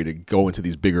necessary to go into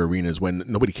these bigger arenas when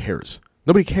nobody cares.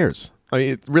 Nobody cares. I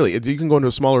mean, you can go into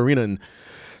a smaller arena and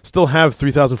still have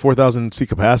 3,000, 4,000 seat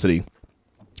capacity.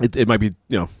 It might be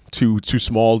too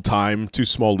small time, too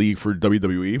small league for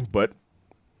WWE, but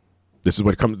this is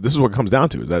what it comes down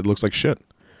to. Is that it looks like shit.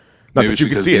 Not Maybe that it's you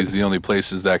can because see these it. are the only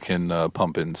places that can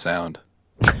pump in sound.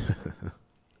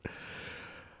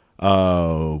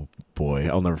 Oh boy,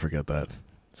 I'll never forget that.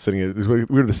 We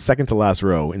were the second to last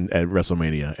row at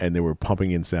WrestleMania, and they were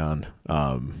pumping in sound.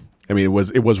 I mean, it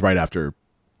was right after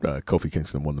Kofi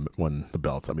Kingston won the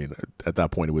belt. I mean, at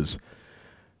that point, it was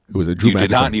a Drew You did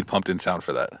McIntyre, not need pumped in sound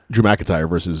for that. Drew McIntyre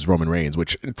versus Roman Reigns.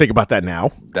 Which think about that now.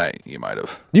 Can That you might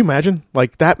have. you imagine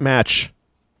like that match?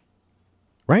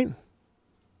 Right.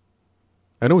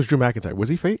 I know it was Drew McIntyre. Was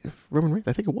he Roman Reigns?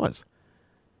 I think it was.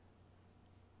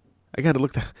 I got to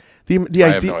look that the I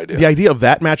have idea. no idea. The idea of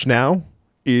that match now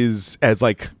is as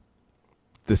like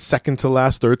the second to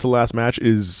last, third to last match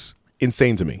is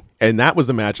insane to me. And that was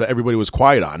the match that everybody was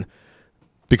quiet on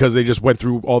because they just went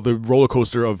through all the roller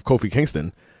coaster of Kofi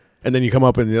Kingston, and then you come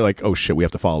up and you're like, oh shit, we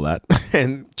have to follow that.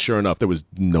 And sure enough, there was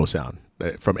no sound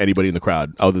from anybody in the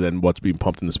crowd other than what's being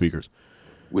pumped in the speakers.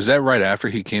 Was that right after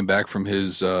he came back from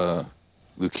his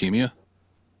leukemia?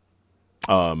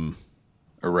 Or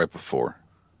right before?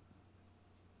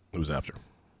 It was after.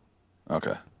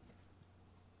 Okay.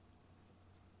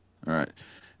 All right.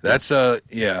 That's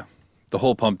yeah. The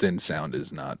whole pumped in sound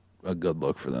is not a good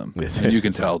look for them. And you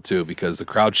can tell too because the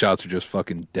crowd shouts are just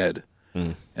fucking dead.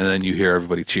 And then you hear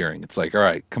everybody cheering. It's like, all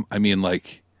right, I mean,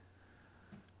 like,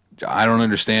 I don't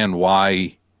understand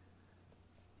why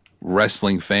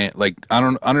wrestling I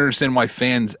don't understand why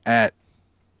fans at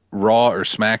Raw or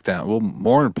SmackDown, well,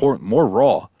 more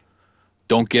Raw,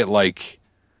 don't get like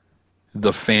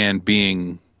the fan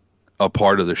being a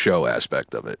part of the show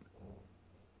aspect of it.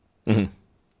 Mm-hmm.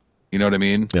 You know what I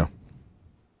mean? Yeah.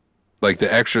 Like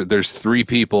there's 3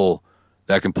 people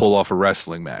that can pull off a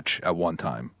wrestling match at one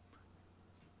time.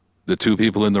 The 2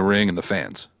 people in the ring and the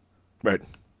fans. Right.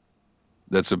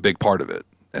 That's a big part of it.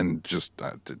 And just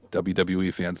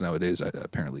WWE fans nowadays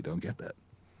apparently don't get that.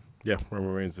 Yeah,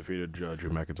 Roman Reigns defeated Drew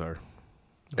McIntyre.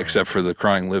 Except for the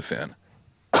crying Liv fan.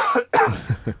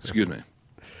 Excuse me.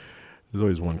 There's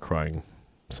always one crying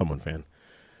someone fan.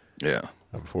 Yeah.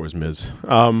 Before his Miz.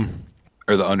 Or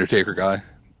the Undertaker guy.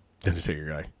 Undertaker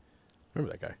guy.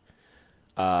 Remember that guy.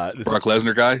 Brock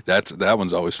Lesnar guy. That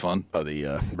one's always fun. Oh,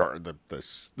 the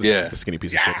skinny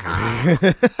piece of shit.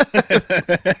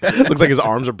 Looks like his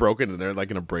arms are broken and they're like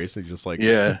in a brace. And he's just like,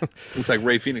 looks like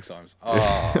Ray Phoenix arms.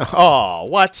 Oh, oh,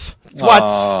 what?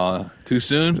 Too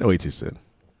soon? No, way too soon.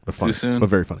 But funny. Too soon, but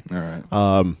very funny. All right.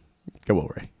 Get well,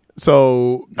 Ray.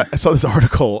 So I saw this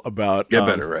article about get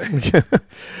better, Ray.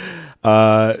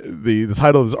 The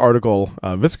title of this article: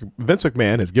 Vince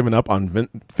McMahon has given up on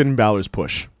Finn Balor's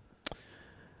push.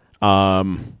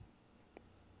 Drafted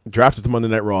to Monday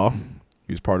Night Raw.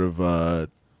 He was part of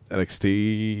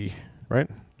NXT, right?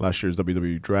 Last year's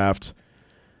WWE draft.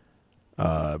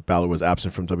 Balor was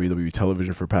absent from WWE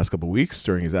television for the past couple of weeks.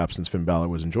 During his absence, Finn Balor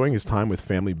was enjoying his time with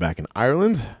family back in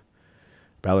Ireland.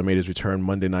 Balor made his return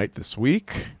Monday night this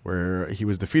week, where he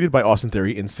was defeated by Austin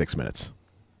Theory in 6 minutes.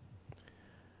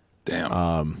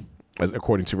 Damn. As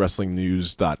according to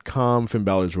WrestlingNews.com, Finn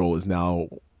Balor's role is now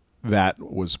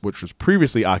which was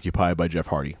previously occupied by Jeff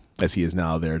Hardy, as he is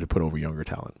now there to put over younger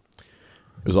talent.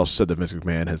 It was also said that Vince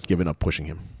McMahon has given up pushing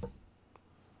him.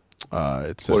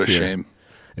 It says what a shame.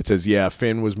 It says, yeah,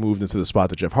 Finn was moved into the spot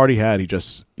that Jeff Hardy had.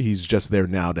 He's just there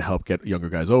now to help get younger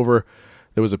guys over.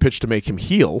 There was a pitch to make him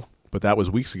heel, but that was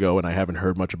weeks ago, and I haven't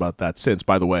heard much about that since.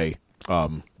 By the way,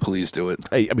 please do it.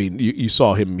 I mean, you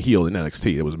saw him heel in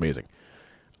NXT. It was amazing.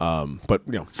 But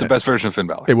it's the best version of Finn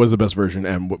Balor. It was the best version,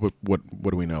 and what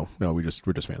do we know? No, we're just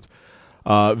fans.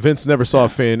 Vince never saw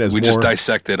Finn as just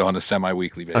dissected on a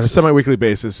semi-weekly basis. On a semi-weekly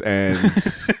basis, and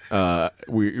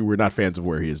we're not fans of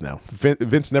where he is now.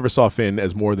 Vince never saw Finn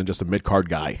as more than just a mid-card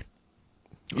guy.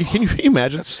 Can you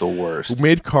imagine? That's the worst.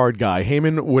 Mid-card guy.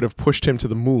 Heyman would have pushed him to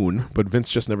the moon, but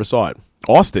Vince just never saw it.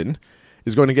 Austin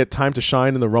is going to get time to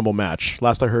shine in the Rumble match.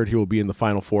 Last I heard, he will be in the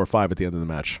final 4 or 5 at the end of the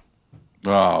match.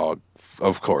 Oh,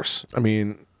 of course. I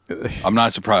mean, I'm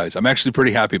not surprised. I'm actually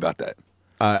pretty happy about that.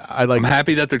 I'm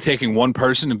happy that they're taking one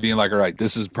person and being like, all right,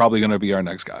 this is probably going to be our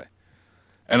next guy.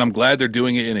 And I'm glad they're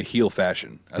doing it in a heel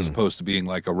fashion as opposed to being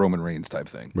like a Roman Reigns type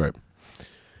thing. Right.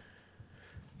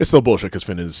 It's still bullshit because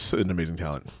Finn is an amazing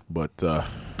talent, but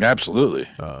absolutely.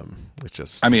 It's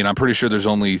just. I mean, I'm pretty sure there's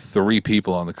only 3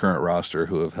 people on the current roster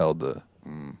who have held the.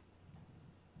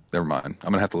 Never mind.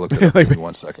 I'm gonna have to look at it. Give me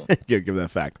 1 second. give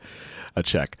that fact a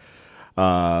check.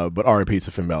 But RIP to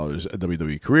Finn Balor's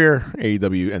WWE career.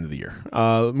 AEW end of the year.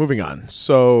 Moving on.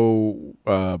 So,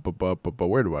 but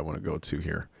where do I want to go to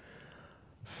here?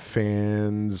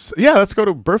 Fans. Yeah, let's go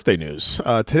to birthday news.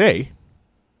 Today,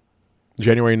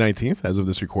 January 19th, as of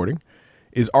this recording,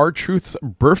 is R-Truth's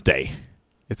birthday.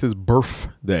 It's his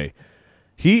birthday.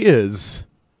 He is,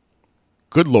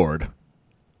 good Lord,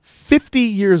 50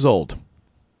 years old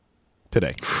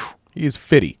today. He is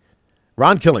 50.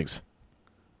 Ron Killings.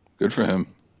 Good for him.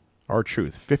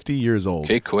 R-Truth, 50 years old.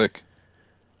 Okay, quick.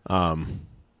 Yeah.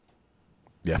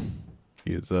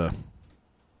 He is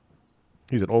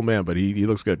he's an old man, but he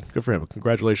looks good. Good for him.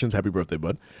 Congratulations. Happy birthday,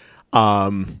 bud.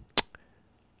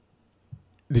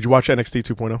 Did you watch NXT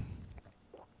 2.0?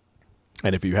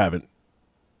 And if you haven't,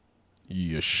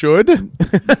 you should.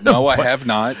 No, I have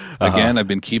not. Again, I've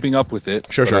been keeping up with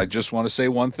it. Sure. I just want to say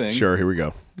one thing. Sure, here we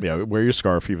go. Yeah, wear your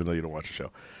scarf even though you don't watch the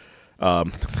show.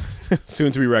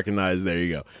 Soon to be recognized. There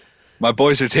you go. My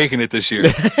boys are taking it this year.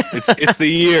 It's the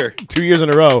year. 2 years in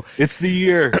a row. It's the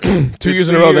year. 2 years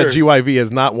in a row that GYV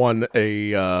has not won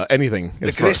a anything.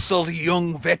 The Gristle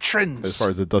Young Veterans. As far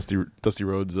as the Dusty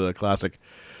Rhodes Classic.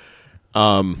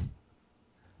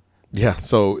 Yeah.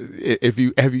 So if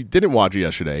you didn't watch it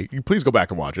yesterday, you please go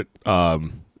back and watch it.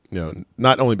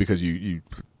 Not only because you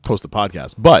post the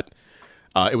podcast, but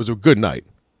it was a good night,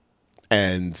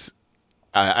 and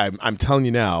I'm telling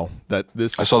you now that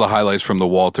this. I saw the highlights from the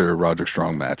Walter Roderick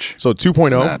Strong match. So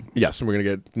 2.0, That. yes, and we're gonna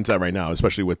get into that right now,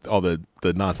 especially with all the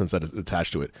nonsense that is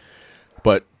attached to it.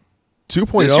 But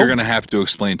 2.0, This you're going to have to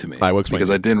explain to me. I will explain because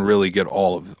to you. I didn't really get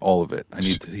all of it. I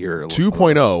need to hear a little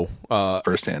 2.0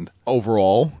 firsthand.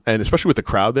 overall, and especially with the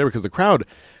crowd there, because the crowd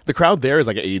there is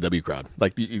like an AEW crowd.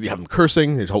 Like you have them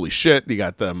cursing, there's holy shit. You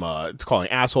got them calling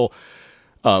asshole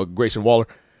Grayson Waller.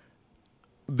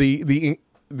 The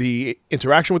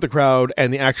interaction with the crowd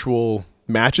and the actual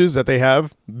matches that they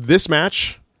have. This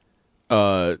match,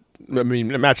 a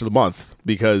match of the month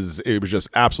because it was just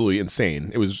absolutely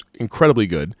insane. It was incredibly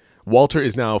good. Walter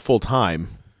is now full time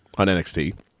on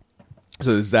NXT,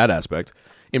 so there's that aspect.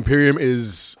 Imperium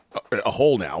is a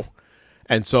whole now,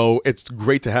 and so it's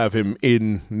great to have him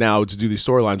in now to do these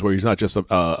storylines where he's not just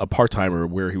a part timer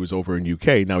where he was over in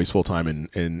UK. Now he's full time in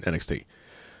NXT.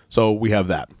 So we have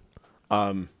that.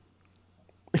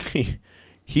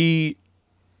 He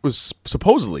was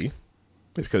supposedly,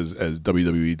 because as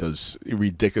WWE does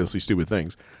ridiculously stupid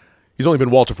things, he's only been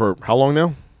Walter for how long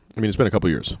now? I mean, it's been a couple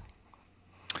years.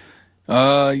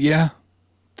 Yeah.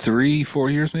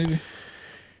 3-4 years maybe.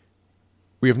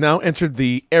 We have now entered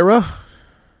the era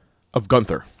of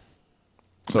Gunther.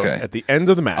 So Okay. at the end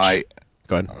of the match,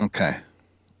 go ahead. Okay.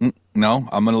 No,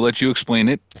 I'm going to let you explain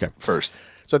it first.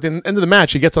 So at the end of the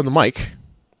match, he gets on the mic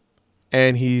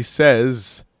and he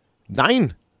says,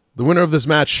 9, the winner of this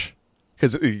match,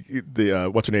 because the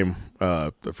what's her name?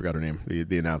 I forgot her name.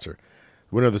 The announcer,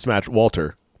 the winner of this match,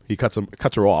 Walter. He cuts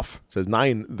her off. Says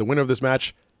 9, the winner of this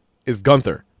match is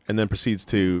Gunther, and then proceeds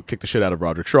to kick the shit out of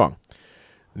Roderick Strong.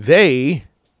 They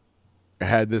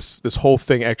had this whole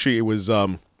thing. Actually, it was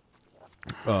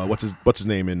what's his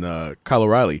name in Kyle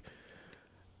O'Reilly.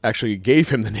 Actually, gave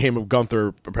him the name of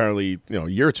Gunther apparently a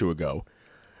year or two ago.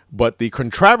 But the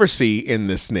controversy in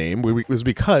this name was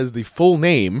because the full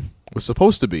name was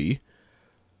supposed to be,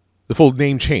 the full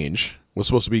name change was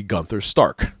supposed to be Gunther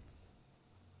Stark.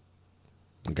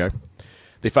 Okay?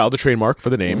 They filed a trademark for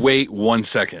the name. Wait 1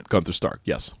 second. Gunther Stark,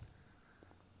 yes.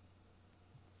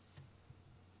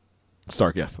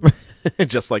 Stark, yes.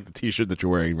 Just like the T-shirt that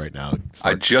you're wearing right now.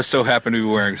 I just so happen to be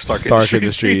wearing a Stark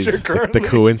Industries. t-shirt currently. The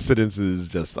coincidences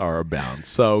just are abound.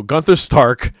 So Gunther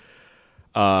Stark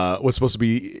was supposed to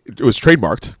be, it was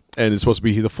trademarked, and it's supposed to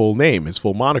be the full name, his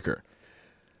full moniker.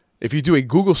 If you do a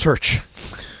Google search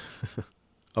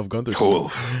of Gunther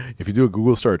Stark, if you do a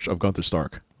Google search of Gunther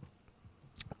Stark,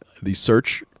 the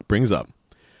search brings up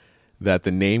that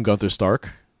the name Gunther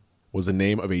Stark was the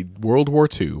name of a World War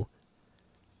II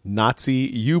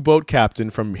Nazi U-boat captain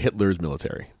from Hitler's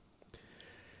military.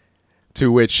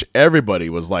 To which everybody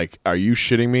was like, are you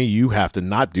shitting me? You have to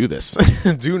not do this.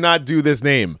 Do not do this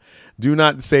name. Do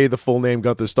not say the full name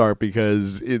Gunther Stark,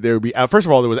 because there would be, first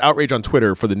of all, there was outrage on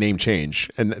Twitter for the name change,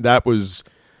 and that was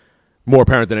more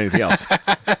apparent than anything else.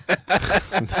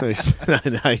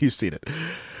 Now you've seen it.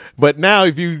 But now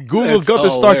if you Google Gunther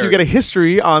Stark, you get a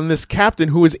history on this captain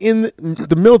who was in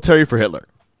the military for Hitler.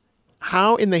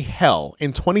 How in the hell,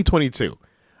 in 2022,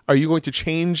 are you going to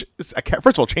change?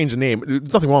 First of all, change the name. There's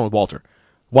nothing wrong with Walter.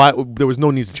 Why? There was no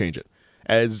need to change it.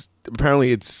 As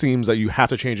apparently it seems that you have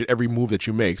to change it every move that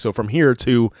you make. So from here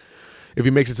to, if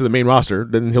he makes it to the main roster,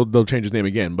 then they'll change his name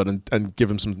again, but and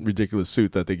give him some ridiculous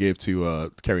suit that they gave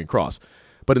to Karrion Kross.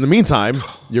 But in the meantime,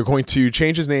 you're going to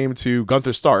change his name to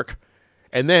Gunther Stark.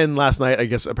 And then last night, I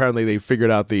guess apparently they figured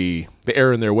out the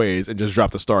error in their ways and just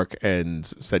dropped the Stark and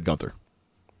said Gunther.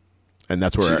 And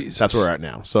that's where we're at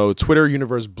now. So Twitter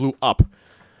universe blew up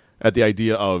at the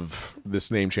idea of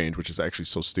this name change, which is actually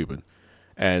so stupid,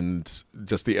 and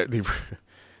just the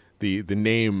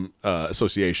name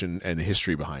association and the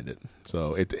history behind it.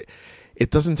 So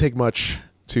it doesn't take much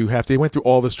to have. They went through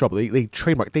all this trouble. They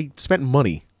trademarked. They spent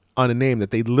money on a name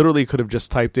that they literally could have just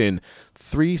typed in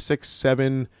 3, 6,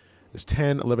 7,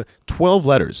 10, 11, 12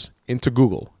 letters into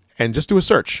Google. And just do a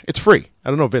search. It's free. I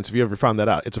don't know, Vince, if you ever found that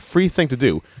out. It's a free thing to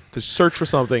do, to search for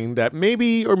something that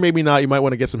maybe or maybe not, you might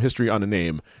want to get some history on a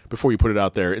name before you put it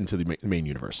out there into the main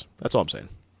universe. That's all I'm saying.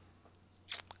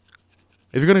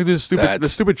 If you're going to do the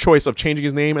stupid choice of changing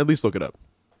his name, at least look it up.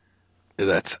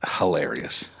 That's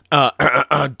hilarious.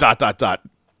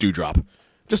 Dewdrop.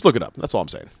 Just look it up. That's all I'm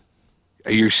saying.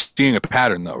 You're seeing a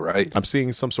pattern, though, right? I'm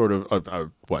seeing some sort of,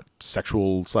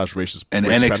 sexual / racist. An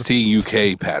NXT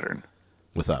pattern? UK pattern.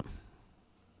 What's that?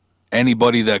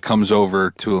 Anybody that comes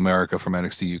over to America from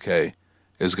NXT UK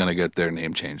is going to get their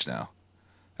name changed now.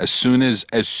 As soon as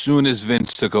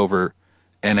Vince took over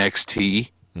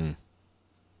NXT,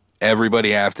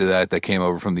 everybody after that came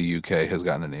over from the UK has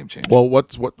gotten a name change. Well,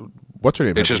 what's her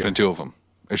name? It's just been two of them.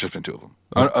 Except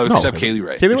Kaylee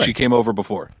Ray. She came over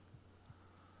before.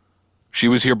 She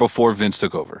was here before Vince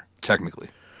took over, technically.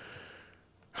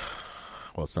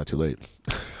 Well, it's not too late.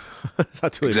 It's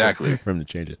not too late Exactly. for him to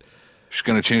change it. She's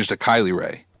going to change to Kylie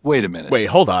Ray. Wait a minute. Wait,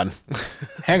 hold on.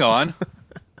 Hang on.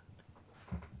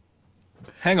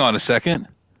 Hang on a second.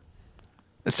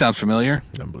 That sounds familiar.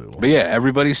 Unbelievable. But yeah,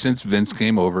 everybody since Vince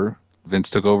came over, Vince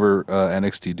took over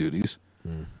NXT duties.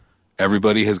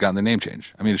 Everybody has gotten their name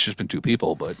changed. I mean, it's just been 2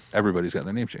 people, but everybody's gotten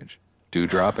their name changed.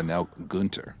 Doudrop and now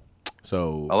Gunther.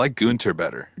 So I like Gunther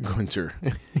better. Gunter.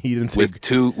 He didn't say With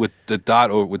the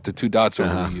 2 dots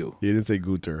over the U. He didn't say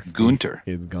Gunther. Gunther.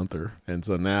 It's Gunther. And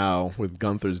so now with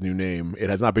Gunther's new name,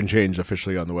 it has not been changed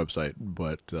officially on the website,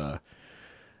 but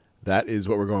that is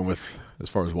what we're going with as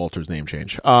far as Walter's name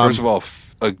change. First of all,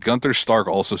 Gunther Stark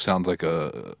also sounds like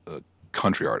a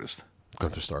country artist.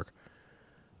 Gunther Stark.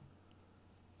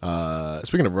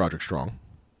 Speaking of Roderick Strong,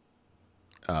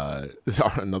 there's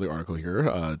another article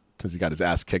here. Since he got his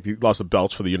ass kicked, he lost the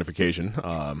belts for the unification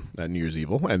at New Year's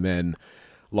Evil, and then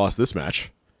lost this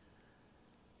match.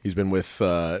 He's been with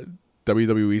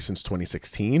WWE since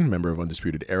 2016, member of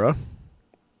Undisputed Era.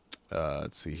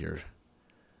 Let's see here.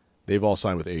 They've all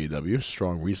signed with AEW.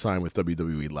 Strong re-signed with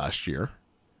WWE last year.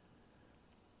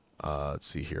 Let's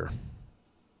see here.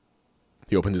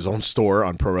 He opened his own store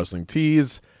on Pro Wrestling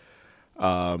Tees.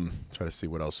 Try to see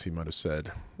what else he might have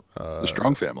said. The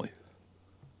Strong family.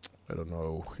 I don't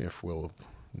know if we'll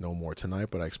know more tonight,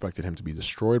 but I expected him to be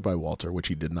destroyed by Walter, which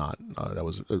he did not. That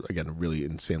was, again, a really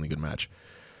insanely good match.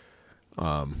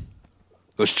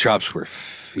 Those chops were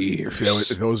fierce.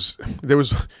 There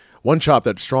was one chop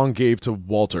that Strong gave to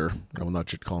Walter. I will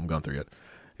not call him Gunther yet.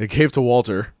 It gave to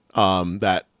Walter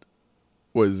that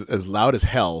was as loud as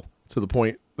hell to the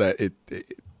point that it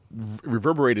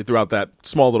reverberated throughout that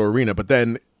small little arena, but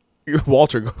then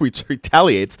Walter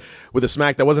retaliates with a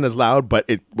smack that wasn't as loud, but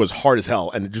it was hard as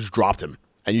hell, and it just dropped him.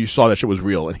 And you saw that shit was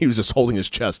real, and he was just holding his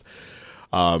chest.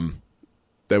 Telling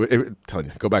you,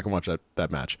 go back and watch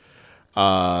that match.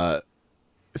 It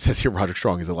says here Roderick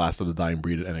Strong is the last of the dying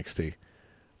breed at NXT.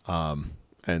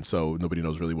 And so nobody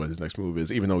knows really what his next move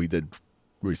is, even though he did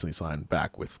recently sign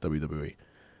back with WWE.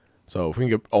 So if we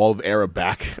can get all of Era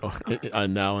back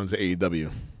now into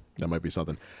AEW, that might be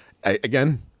something.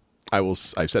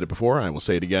 I've said it before, and I will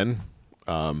say it again.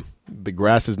 The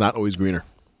grass is not always greener.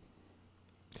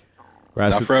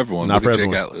 Not for everyone. Not for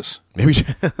everyone. everyone. Jake Atlas. Maybe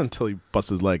until he busts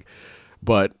his leg.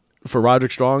 But for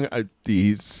Roderick Strong,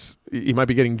 he might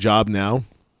be getting job now,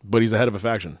 but he's the head of a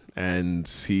faction, and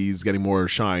he's getting more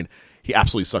shine. He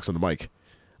absolutely sucks on the mic.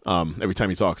 Every time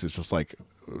he talks, it's just like,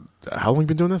 how long have you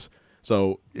been doing this?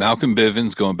 So Malcolm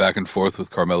Bivens going back and forth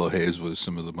with Carmelo Hayes was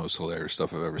some of the most hilarious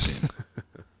stuff I've ever seen.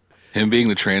 Him being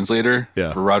the translator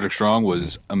for Roderick Strong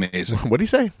was amazing. What did he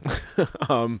say?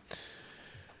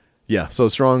 Yeah, so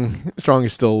Strong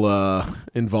is still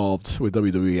involved with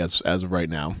WWE as of right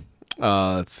now.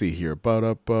 Let's see here.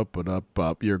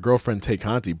 Your girlfriend Tay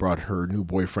Conti brought her new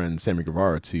boyfriend Sammy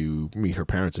Guevara to meet her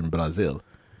parents in Brazil.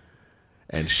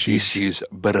 And This is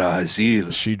Brazil.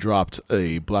 She dropped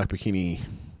a black bikini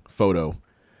photo.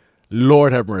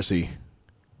 Lord have mercy.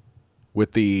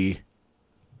 With the...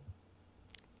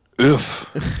 Oof.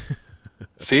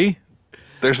 See?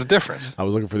 There's a difference. I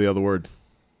was looking for the other word.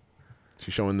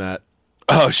 She's showing that.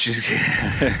 Oh, she's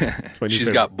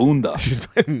got bunda. She's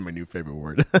my new favorite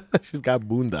word. She's got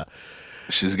bunda.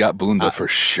 She's got bunda for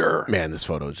sure. Man, this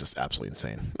photo is just absolutely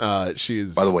insane. She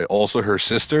is... By the way, also her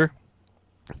sister,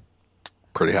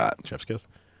 pretty hot. Chef's kiss?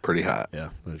 Pretty hot. Yeah.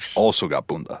 Also got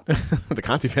bunda. The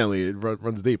Conti family, it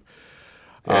runs deep.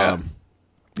 Yeah.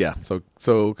 Yeah.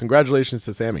 So congratulations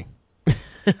to Sammy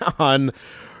on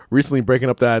recently breaking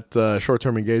up that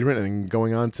short-term engagement and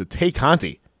going on to Tay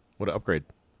Conti. What an upgrade.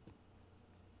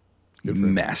 Good for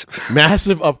him.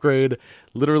 Massive upgrade,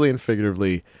 literally and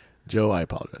figuratively. Joe, I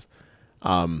apologize.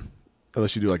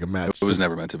 Unless you do like a match. It was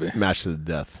never meant to be. Match to the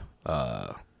death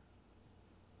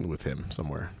with him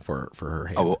somewhere for her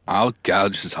hand. Oh, I'll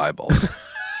gouge his eyeballs.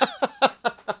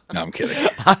 No, I'm kidding.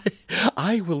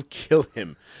 I will kill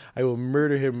him. I will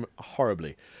murder him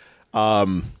horribly.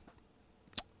 I'll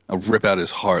rip out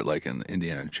his heart like in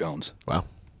Indiana Jones. Wow.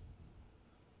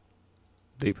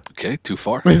 Deep. Okay, too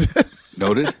far.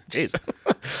 Noted. Jeez.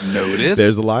 Noted.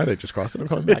 There's the line. I just crossed it. I'm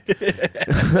coming back.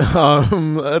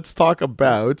 Let's talk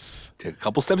about... Take a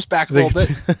couple steps back a little bit.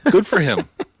 Good for him.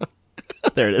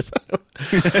 There it is.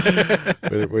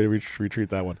 Way to retreat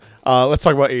that one. Let's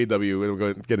talk about AEW. We'll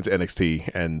go get into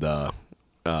NXT and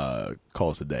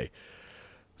call us a day.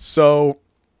 So,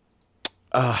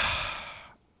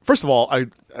 first of all, I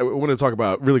want to talk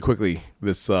about really quickly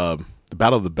this the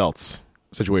Battle of the Belts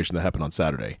situation that happened on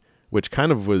Saturday, which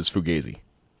kind of was fugazi.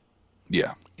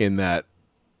 Yeah. In that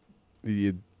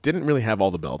you didn't really have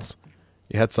all the belts.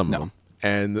 You had some of them.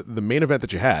 And the main event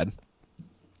that you had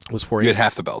was for You had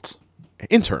half the belts.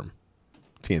 interim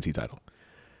TNT title.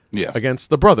 Yeah. Against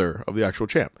the brother of the actual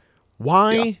champ.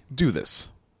 Why do this?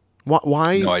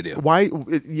 Why? No idea. Why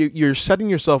you're setting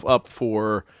yourself up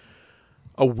for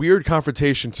a weird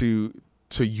confrontation to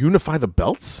unify the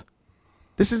belts?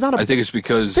 This is not a I think it's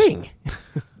because thing.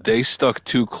 they stuck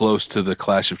too close to the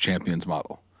Clash of Champions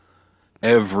model.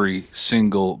 Every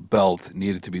single belt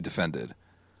needed to be defended.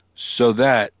 So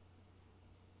that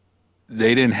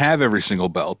they didn't have every single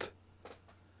belt.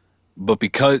 But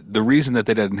because the reason that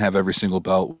they didn't have every single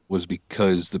belt was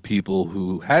because the people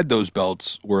who had those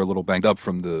belts were a little banged up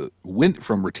from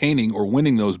from retaining or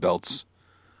winning those belts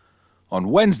on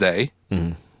Wednesday.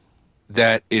 Mm-hmm.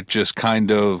 That it just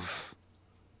kind of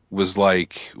was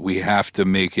like, we have to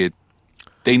make it.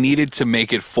 They needed to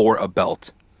make it for a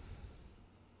belt,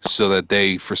 so that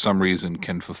they, for some reason,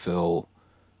 can fulfill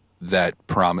that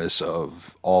promise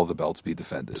of all the belts be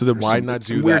defended. So then Or why some- not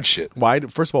some do weird that? shit? Why?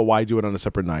 First of all, why do it on a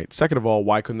separate night? Second of all,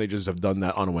 why couldn't they just have done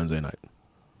that on a Wednesday night?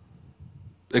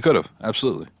 They could have,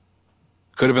 absolutely.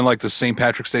 Could have been like the St.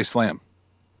 Patrick's Day Slam,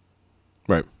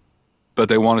 Right. but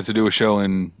they wanted to do a show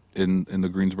in the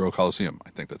Greensboro Coliseum. I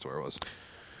think that's where it was.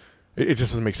 It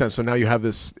just doesn't make sense. So now you have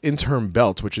this interim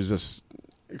belt, which is just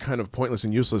kind of pointless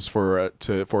and useless for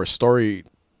a story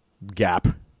gap,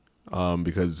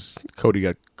 because Cody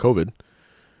got COVID.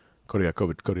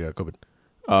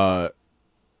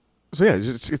 So yeah,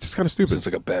 it's just kind of stupid. It's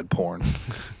like a bad porn.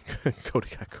 Cody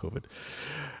got COVID.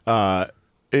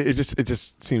 It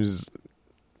just seems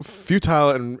futile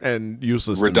and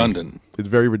useless. to me. Redundant. It's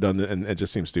very redundant, and it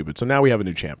just seems stupid. So now we have a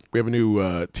new champ. We have a new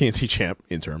TNT champ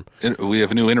interim, We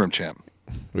have a new interim champ.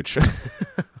 which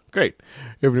great.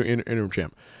 We have a new interim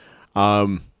champ.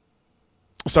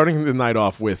 Starting the night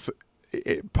off with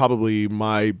probably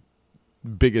my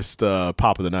biggest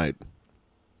pop of the night,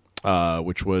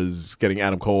 which was getting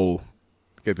Adam Cole,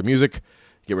 get the music,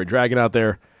 get Red Dragon out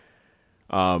there.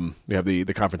 We have the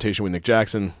confrontation with Nick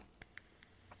Jackson,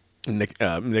 Nick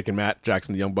and Matt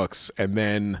Jackson, the Young Bucks, and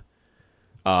then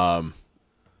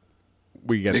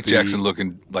we get Nick Jackson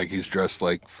looking like he's dressed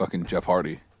like fucking Jeff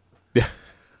Hardy.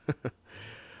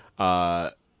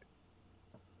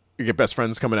 We get Best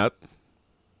Friends coming out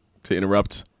to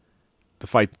interrupt. The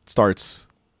fight starts.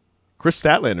 Chris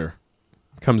Statlander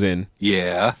comes in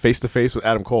Yeah. face to face with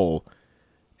Adam Cole,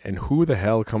 and who the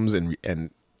hell comes in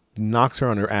and knocks her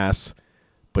on her ass?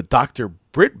 But Dr.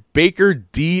 Britt Baker,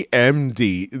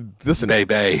 DMD. Listen,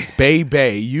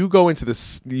 Bay. you go into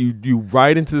this, you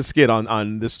ride into the skid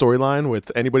on this storyline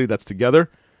with anybody that's together.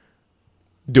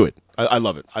 Do it. I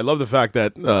love it. I love the fact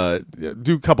that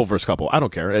do couple versus couple. I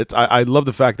don't care. I love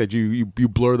the fact that you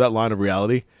blur that line of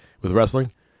reality with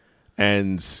wrestling,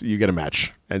 and you get a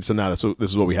match. And so now this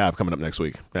is what we have coming up next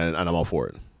week, and I'm all for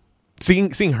it.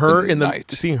 Seeing her in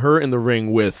the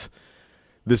ring with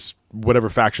this whatever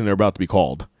faction they're about to be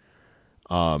called.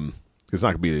 It's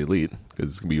not going to be the Elite, because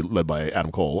it's going to be led by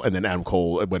Adam Cole, and then Adam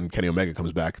Cole, when Kenny Omega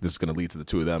comes back, this is going to lead to the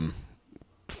two of them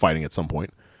fighting at some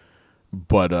point.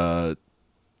 But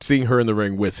seeing her in the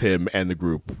ring with him and the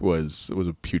group was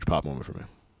a huge pop moment for me.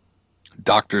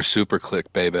 Dr. Super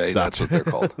Click, baby. That's what they're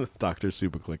called. Dr.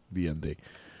 Superclick DMD.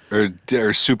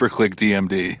 Or Super Click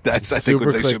DMD. That's, I think,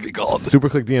 what they should be called.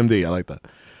 Superclick DMD. I like that.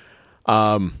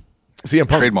 CM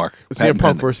Punk. Trademark. CM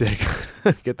Punk versus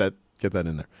get that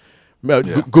in there.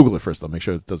 Google it first, though. Make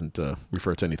sure it doesn't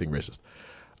refer to anything racist.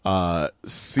 I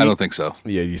don't think so.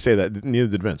 Yeah, you say that. Neither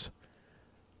did Vince.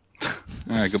 All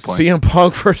right, good point. CM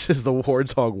Punk versus the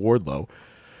Warthog Wardlow.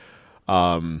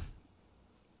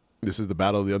 This is the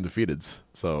battle of the undefeateds,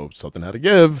 so something had to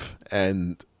give,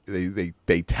 and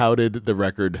they touted the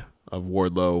record of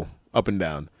Wardlow up and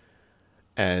down,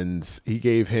 and he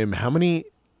gave him how many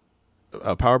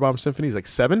Powerbomb symphonies? Like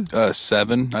 7?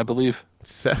 7, I believe.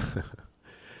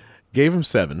 Gave him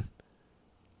 7,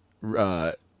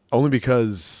 only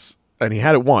because, and he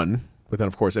had it 1, but then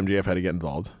of course MJF had to get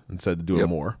involved and said to do it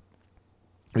more.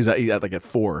 He had like at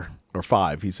 4 or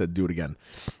 5. He said do it again.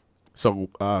 So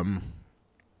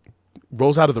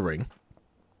rolls out of the ring,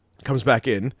 comes back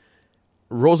in,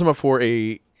 rolls him up for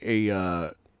a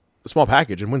small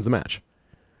package, and wins the match.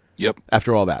 Yep.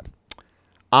 After all that,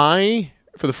 I,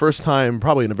 for the first time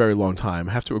probably in a very long time,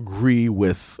 have to agree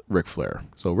with Ric Flair.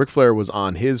 So Ric Flair was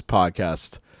on his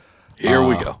podcast. Here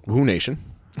we go. Woo Nation.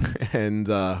 And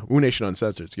Woo Nation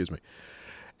Uncensored, excuse me.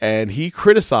 And he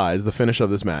criticized the finish of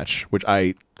this match, which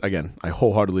I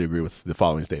wholeheartedly agree with the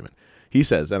following statement. He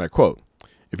says, and I quote,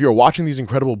 "If you're watching these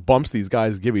incredible bumps these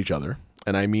guys give each other,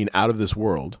 and I mean out of this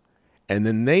world, and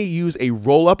then they use a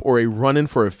roll-up or a run-in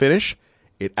for a finish,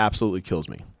 It absolutely kills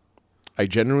me. I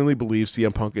genuinely believe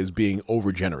CM Punk is being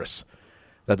over generous.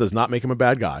 That does not make him a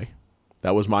bad guy.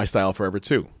 That was my style forever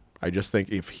too. I just think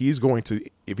if he's going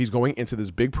into this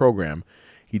big program,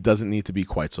 he doesn't need to be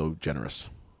quite so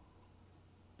generous.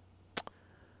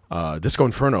 Disco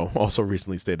Inferno also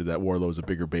recently stated that Wardlow is a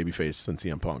bigger babyface than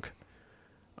CM Punk.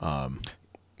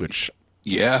 Which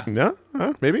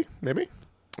maybe.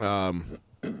 So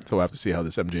we'll have to see how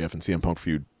this MJF and CM Punk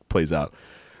feud plays out.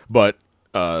 But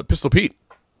Pistol Pete,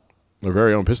 our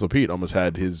very own Pistol Pete, almost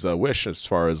had his wish as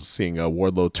far as seeing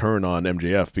Wardlow turn on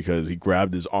MJF because he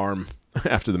grabbed his arm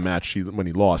after the match when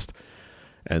he lost,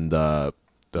 and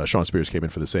Shawn Spears came in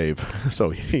for the save,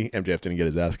 so MJF didn't get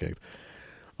his ass kicked.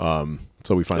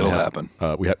 So we finally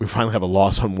we finally have a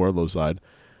loss on Wardlow's side,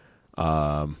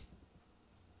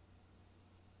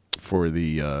 for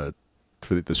the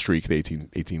streak, the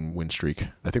 18 win streak.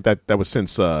 I think that was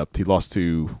since he lost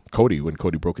to Cody when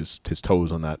Cody broke his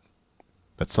toes on that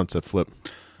sunset flip.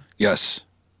 Yes.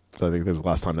 So I think that was the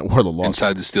last time that Wardlow lost.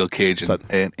 Inside the steel cage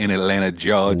in Atlanta,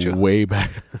 Georgia. Way back.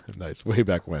 Nice. Way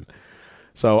back when.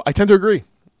 So I tend to agree.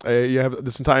 You have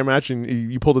this entire match and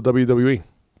you pulled a WWE.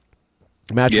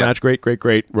 Match,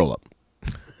 great, roll up.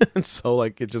 And so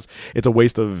like it just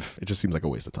seems like a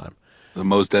waste of time. The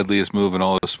most deadliest move in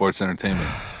all of sports entertainment.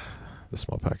 The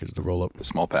small package, the roll up. The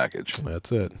small package.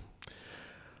 That's it.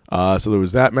 So there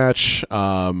was that match.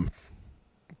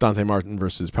 Dante Martin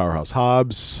versus Powerhouse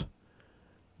Hobbs.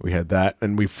 We had that,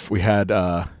 and we had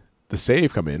the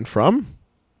save come in from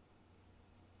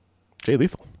Jay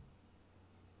Lethal.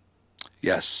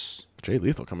 Yes, Jay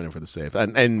Lethal coming in for the save,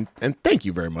 and thank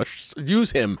you very much. Use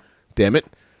him, damn it.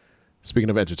 Speaking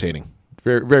of entertaining,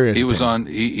 very very entertaining.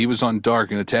 He was on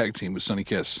Dark in a tag team with Sonny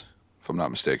Kiss, if I'm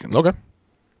not mistaken. Okay.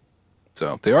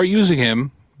 So they are using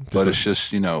him, but it's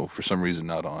just for some reason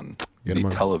not on the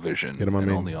television and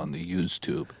only on the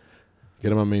YouTube.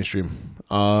 Get him on mainstream.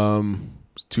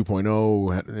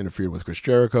 2.0 had interfered with Chris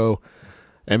Jericho.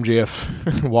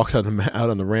 MJF walks out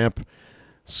on the ramp,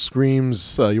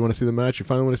 screams, "You want to see the match? You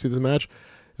finally want to see this match?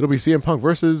 It'll be CM Punk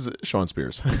versus Shawn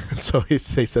Spears." So they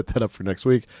set that up for next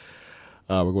week.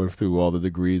 We're going through all the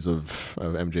degrees of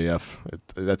MJF.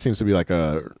 That seems to be like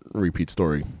a repeat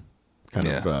story, kind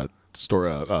of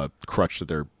crutch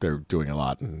that they're doing a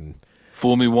lot. And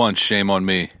fool me once, shame on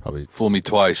me. Probably fool me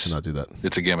twice. Not do that.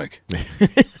 It's a gimmick.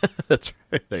 That's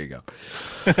right. There you go.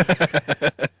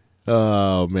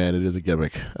 Oh man, it is a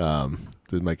gimmick.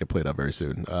 It might get played out very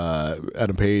soon.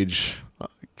 Adam Page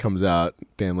comes out.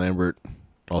 Dan Lambert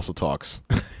also talks.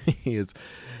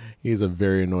 He's a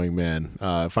very annoying man.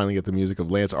 Finally get the music of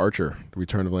Lance Archer, the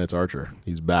return of Lance Archer.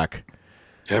 He's back.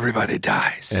 Everybody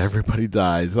dies. Everybody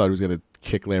dies. Thought he was going to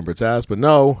kick Lambert's ass, but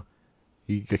no.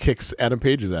 He kicks Adam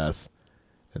Page's ass.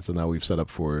 And so now we've set up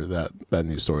for that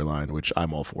new storyline, which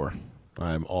I'm all for.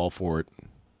 I'm all for it.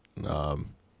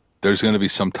 There's going to be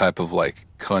some type of like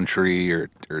country or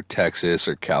Texas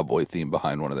or cowboy theme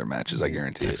behind one of their matches, I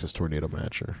guarantee Texas Tornado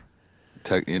match.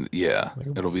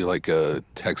 It'll be like a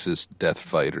Texas death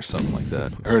fight or something like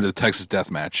that. Or the Texas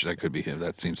death match. That could be him.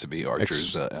 That seems to be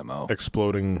Archer's MO.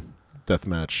 Exploding death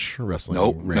match wrestling.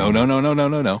 Nope.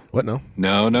 No. What, no?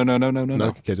 No.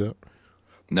 No, can't do that?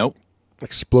 Nope.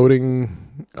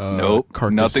 Exploding nope.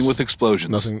 Carcass. Nothing with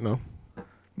explosions. Nothing, no?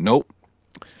 Nope.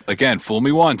 Again, fool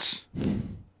me once.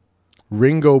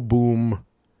 Ringo Boom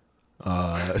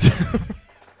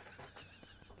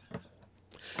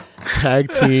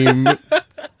tag team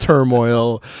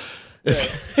turmoil.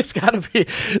 It's got to be.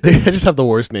 They just have the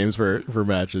worst names for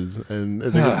matches, and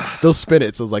they'll spin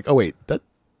it. So it's like, oh wait, that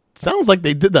sounds like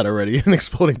they did that already in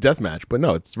Exploding Death Match, but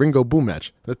no, it's Ringo Boom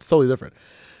match. That's totally different.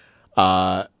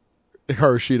 Hikaru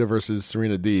Shida versus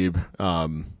Serena Deeb.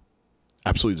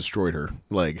 Absolutely destroyed her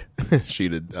leg.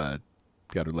 Shida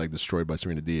got her leg destroyed by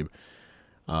Serena Deeb.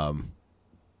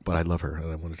 But I love her,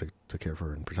 and I wanted to care for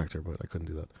her and protect her, but I couldn't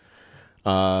do that.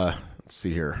 Let's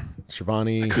see here.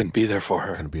 Shivani. I couldn't be there for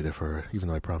her. I couldn't be there for her, even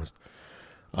though I promised.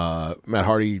 Matt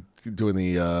Hardy doing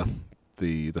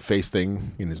the face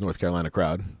thing in his North Carolina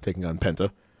crowd, taking on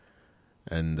Penta.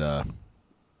 And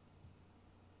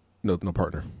no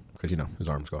partner, because, his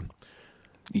arm's gone.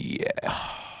 Yeah.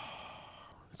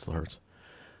 It still hurts.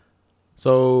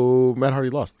 So Matt Hardy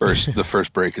lost. The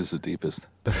first break is the deepest.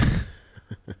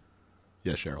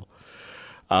 Yeah, Cheryl.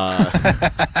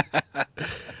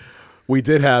 We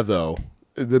did have, though,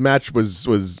 the match was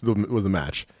the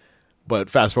match, but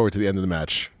fast forward to the end of the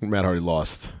match, Matt Hardy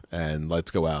lost, and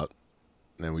Lights Go Out,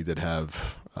 and then we did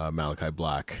have Malachi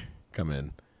Black come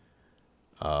in.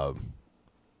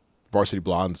 Varsity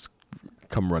Blondes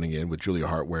come running in with Julia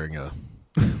Hart wearing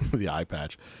the eye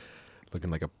patch, looking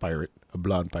like a pirate, a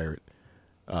blonde pirate.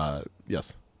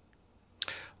 Yes.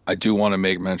 I do want to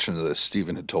make mention of this.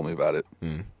 Steven had told me about it.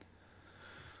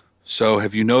 So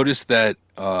have you noticed that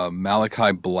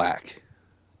Malachi Black,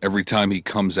 every time he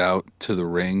comes out to the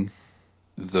ring,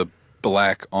 the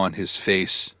black on his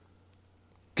face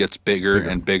gets bigger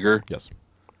and bigger? Yes.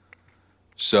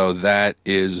 So that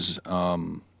is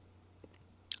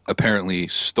apparently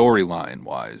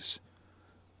storyline-wise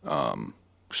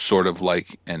sort of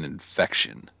like an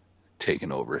infection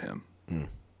taking over him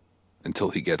until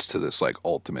he gets to this like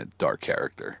ultimate dark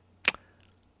character.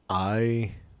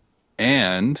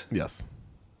 And yes,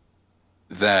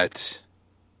 that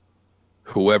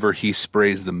whoever he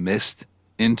sprays the mist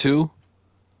into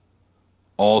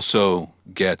also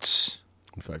gets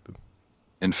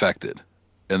infected,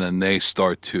 and then they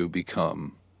start to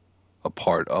become a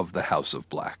part of the House of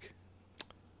Black.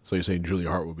 So you're saying Julia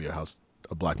Hart will be a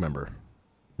Black member?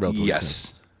 Relatively Yes.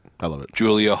 soon. I love it.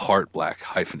 Julia Hart Black,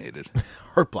 hyphenated.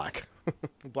 Hart Black.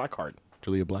 Blackheart.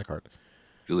 Julia Blackheart.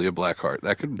 Julia Blackheart.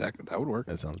 That would work.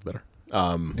 That sounds better.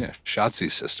 Yeah,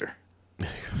 Shotzi's sister. Did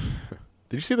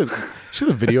you see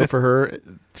the video for her?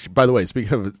 By the way,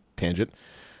 speaking of a tangent,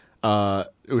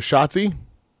 it was Shotzi,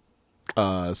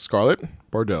 Scarlett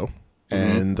Bordeaux,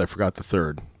 and I forgot the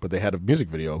third, but they had a music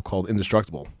video called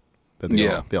 "Indestructible." That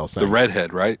they all sang. The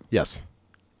redhead, right? Yes.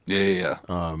 Yeah.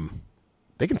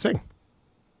 They can sing.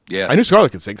 Yeah. I knew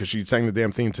Scarlett could sing because she sang the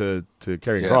damn theme to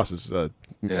Carrying Crosses.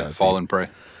 Fall and Pray.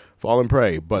 Fall and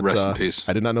Pray. But rest in peace.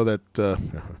 I did not know that.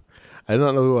 I did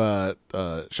not know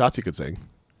Shotzi could sing,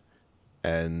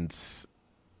 and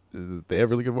they have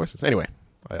really good voices. Anyway,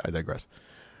 I digress.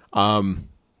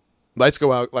 Lights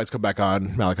go out. Lights come back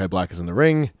on. Malachi Black is in the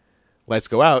ring. Lights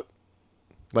go out.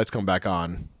 Lights come back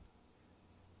on.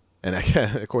 And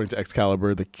according to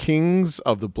Excalibur, the kings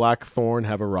of the Blackthorn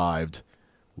have arrived.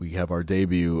 We have our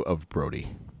debut of Brody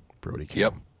King.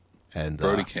 Yep. And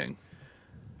Brody King.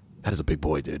 That is a big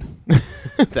boy, dude.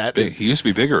 That's big. He used to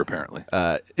be bigger, apparently.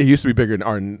 It used to be bigger in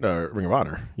our Ring of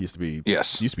Honor. He used to be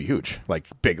Used to be huge, like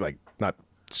big, like not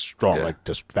strong, like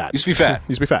just fat. Used to be fat.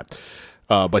 Used to be fat.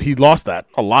 But he lost a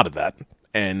lot of that,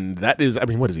 and that is, I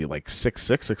mean, what is he, like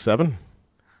 6'6", 6'7"?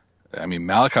 I mean,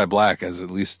 Malachi Black has at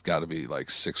least got to be like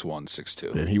 6'1",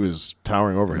 6'2". And he was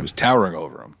towering over him. He was towering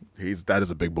over him. That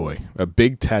is a big boy, a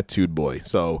big tattooed boy.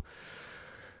 So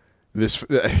this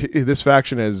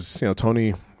faction is,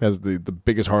 Tony has the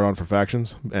biggest hard on for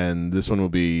factions, and this one will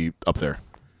be up there.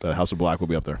 The House of Black will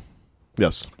be up there.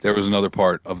 Yes. There was another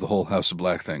part of the whole House of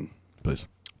Black thing. Please.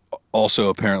 Also,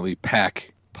 apparently,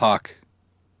 Pac,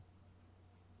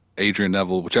 Adrian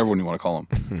Neville, whichever one you want to call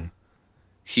him,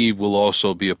 he will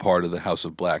also be a part of the House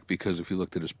of Black, because if you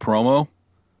looked at his promo,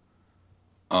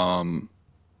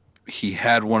 he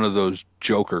had one of those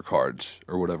Joker cards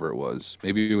or whatever it was.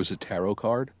 Maybe it was a tarot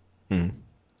card. Mm-hmm.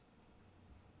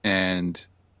 And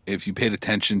if you paid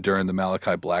attention during the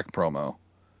Malachi Black promo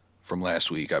from last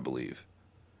week, I believe,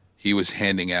 he was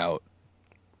handing out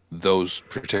those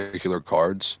particular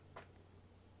cards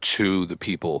to the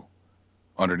people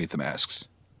underneath the masks,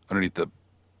 underneath the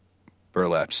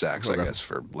burlap sacks, I guess,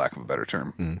 for lack of a better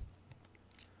term. Mm.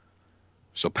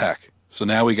 So Pac. So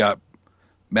now we got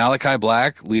Malachi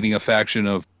Black leading a faction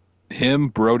of him,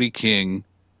 Brody King,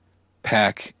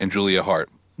 Pac, and Julia Hart.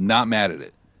 Not mad at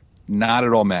it. Not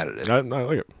at all mad at it. I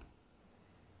like it.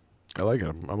 I like it.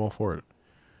 I'm all for it.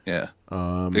 Yeah.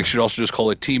 They should also just call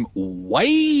it Team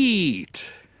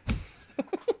White.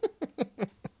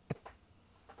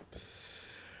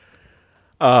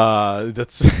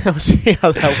 Let's see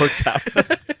how that works out.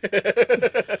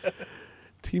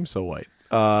 Team So White.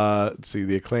 Let's see.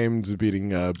 The Acclaimed beating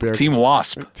Bear. Team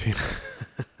Wasp.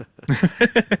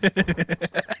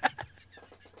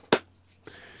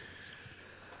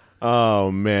 Oh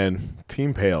man,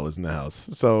 Team Pale is in the house.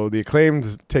 So the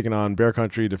Acclaimed taking on Bear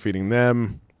Country, defeating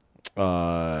them.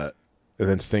 And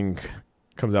then Sting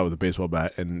comes out with a baseball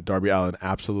bat, and Darby Allin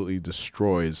absolutely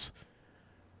destroys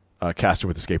Caster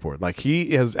with the skateboard. Like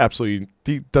he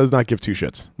does not give two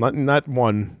shits. Not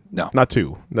one, no, not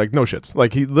two. Like no shits.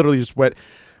 Like he literally just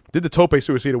did the tope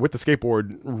suicida with the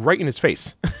skateboard right in his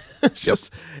face.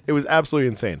 It was absolutely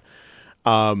insane.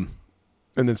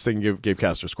 And then Sting gave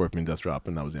Caster Scorpion Death Drop,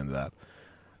 and that was the end of that.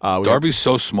 Darby's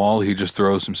so small, he just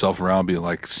throws himself around being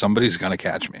like, somebody's going to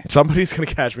catch me. Somebody's going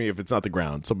to catch me. If it's not the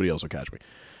ground, somebody else will catch me.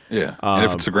 Yeah. And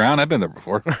if it's the ground, I've been there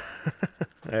before.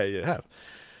 Yeah, you have.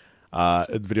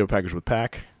 A video package with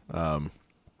Pac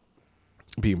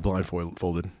being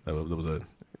blindfolded. That was an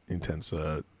intense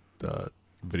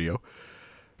video.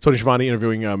 Tony Schiavone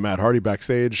interviewing Matt Hardy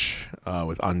backstage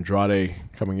with Andrade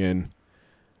coming in.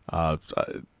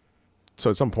 So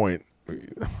at some point,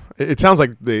 it sounds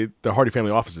like the Hardy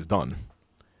family office is done.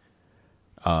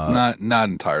 Not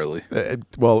entirely.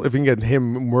 Well, if we can get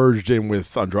him merged in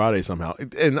with Andrade somehow.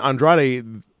 And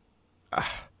Andrade, I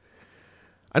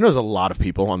know there's a lot of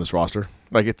people on this roster.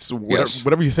 Like, it's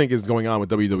whatever you think is going on with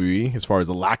WWE as far as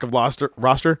the lack of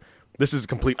roster, this is the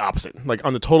complete opposite. Like,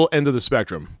 on the total end of the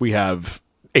spectrum, we have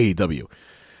AEW.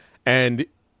 And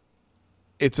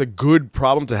it's a good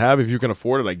problem to have if you can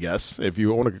afford it, I guess. If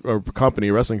you own a company,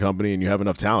 a wrestling company, and you have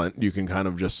enough talent, you can kind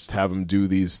of just have them do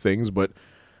these things. But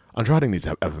Andrade needs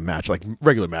to have a match, like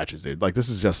regular matches, dude. Like, this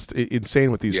is just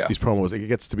insane with these promos. It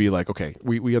gets to be like, okay,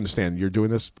 we understand you're doing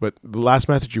this, but the last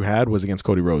match that you had was against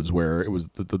Cody Rhodes, where it was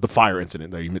the fire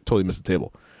incident that you totally missed the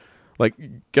table. Like,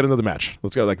 get another match.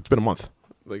 Let's go. Like, it's been a month.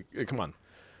 Like, come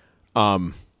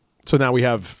on. So now we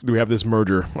have this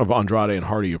merger of Andrade and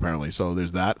Hardy, apparently. So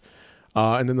there's that.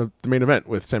 And then the main event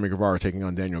with Sammy Guevara taking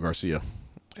on Daniel Garcia,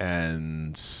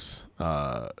 and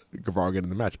Guevara getting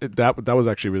the match. That was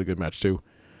actually a really good match too.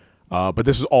 But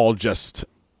this was all just,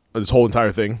 this whole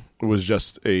entire thing was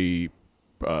just a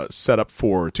setup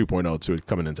for 2.0 to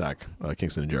come in and attack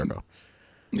Kingston and Jericho.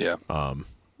 Yeah.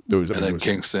 Then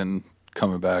Kingston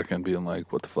coming back and being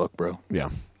like, "What the fuck, bro?" Yeah,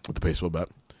 with the pace wheel bet.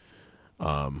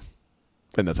 And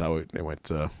that's how it went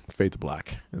fade to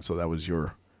black. And so that was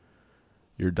your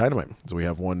Dynamite. So we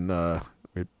have one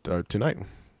tonight.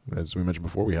 As we mentioned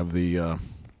before, we have the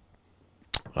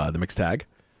mixed tag.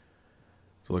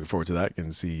 So looking forward to that. You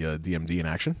can see DMD in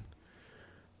action.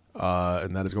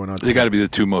 And that is going on. They got to be the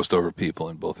two most over people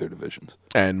in both their divisions.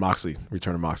 And Moxley,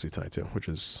 return of Moxley tonight too, which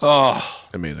is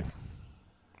amazing.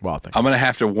 Wow, thanks. I'm going to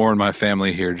have to warn my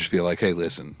family here, just be like, hey,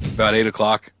 listen, about 8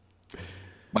 o'clock,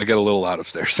 might get a little loud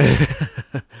upstairs.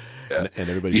 Yeah. And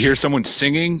everybody, you hear someone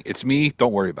singing, it's me,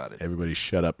 don't worry about it. Everybody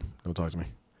shut up. Don't talk to me.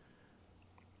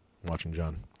 I'm watching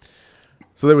John.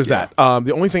 So there was that.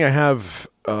 The only thing I have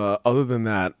other than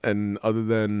that, and other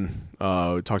than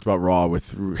we talked about Raw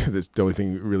with the only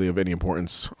thing really of any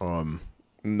importance,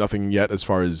 nothing yet as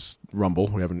far as Rumble.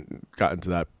 We haven't gotten to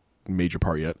that major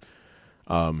part yet.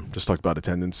 Just talked about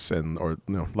attendance or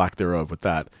lack thereof with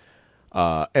that.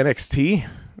 NXT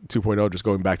 2.0, just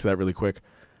going back to that really quick.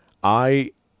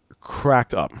 I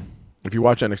cracked up. If you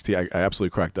watch NXT, I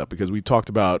absolutely cracked up because we talked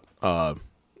about Solo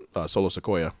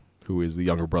Sikoa, who is the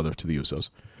younger brother to the Usos.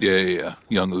 Yeah.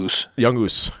 Young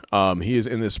Uso. He is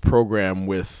in this program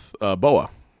with Boa.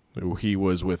 He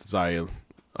was with Xia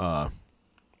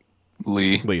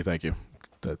Lee, thank you.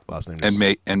 That last name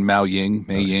is... And Mei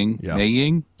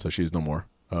Ying. So she's no more.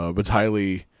 But Xia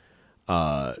Lee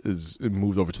is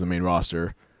moved over to the main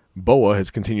roster. Boa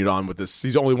has continued on with this.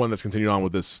 He's the only one that's continued on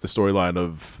with the storyline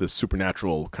of this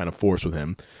supernatural kind of force with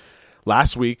him.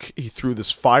 Last week, he threw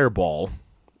this fireball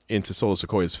into Solo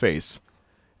Sikoa's face.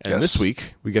 And this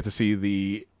week, we get to see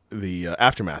the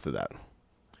aftermath of that.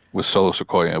 With Solo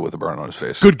Sikoa with a burn on his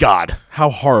face. Good God. How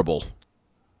horrible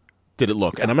did it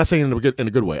look? And I'm not saying in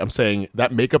a good way. I'm saying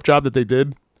that makeup job that they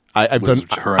did, I've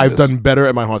done better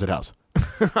at my haunted house.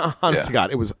 Honest to God.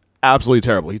 It was absolutely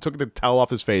terrible. He took the towel off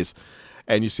his face,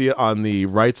 and you see it on the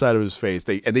right side of his face.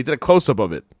 They did a close-up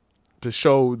of it to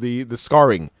show the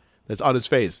scarring that's on his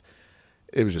face.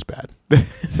 It was just bad.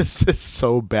 This is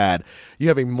so bad. You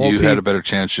have You had a better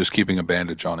chance just keeping a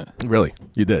bandage on it. Really?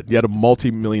 You did. You had a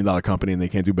multi-million-dollar company, and they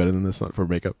can't do better than this for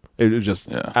makeup. It was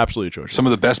just absolutely atrocious. Some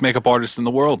of the best makeup artists in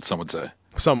the world, some would say.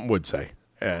 Some would say.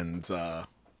 And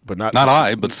but not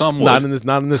I, but some would. Not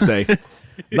in this day.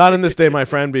 Not in this day, my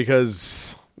friend,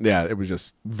 because it was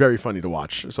just very funny to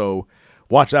watch. So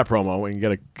watch that promo and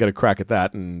get a crack at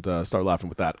that and start laughing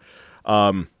with that.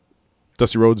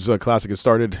 Dusty Rhodes Classic has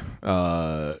started.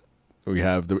 We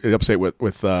have the upset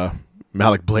with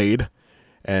Malik Blade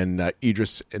and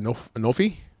Idris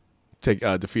Enofi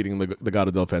defeating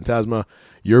Legado del Fantasma.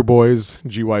 Your boys,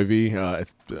 GYV,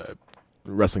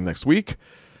 wrestling next week.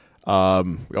 We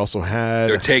also had...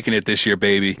 They're taking it this year,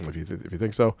 baby. If you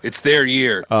think so. It's their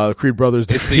year. Creed Brothers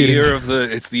defeating...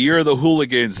 It's the year of the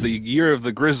hooligans, the year of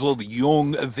the grizzled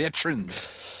young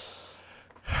veterans.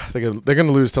 They're going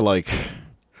to lose to, like...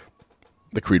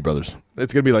 The Creed Brothers.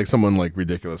 It's gonna be like someone like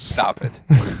ridiculous. Stop it.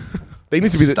 They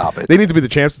need to be. They need to be the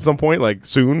champs at some point, like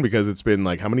soon, because it's been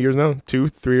like how many years now? 2,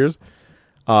 3 years.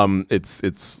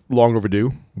 It's long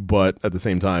overdue, but at the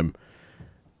same time,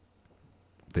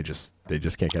 they just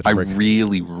can't catch. I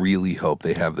really, really hope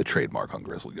they have the trademark on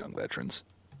Grizzled Young Veterans.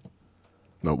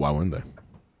 No, why wouldn't they?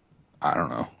 I don't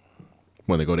know.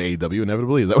 When they go to AEW,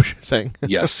 inevitably, is that what you're saying?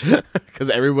 Yes, because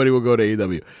everybody will go to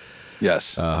AEW.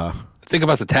 Yes. Think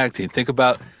about the tag team. Think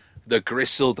about the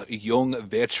Grizzled Young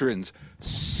Veterans,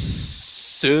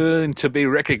 soon to be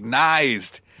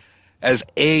recognized as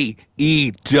AEW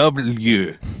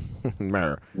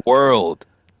World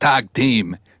Tag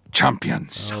Team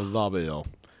champions. I love it.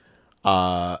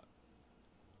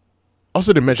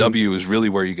 Also didn't mention W is really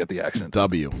where you get the accent.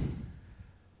 W.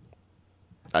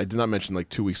 I did not mention like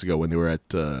 2 weeks ago when they were at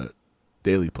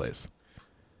Daily Place.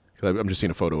 'Cause I'm just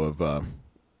seeing a photo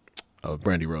of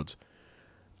Brandy Rhodes.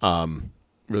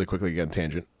 Really quickly, again,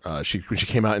 tangent. When she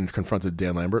came out and confronted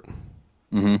Dan Lambert.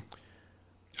 Mm-hmm.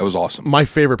 That was awesome. My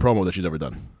favorite promo that she's ever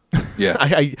done. Yeah.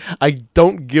 I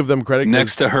don't give them credit.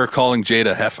 Next to her calling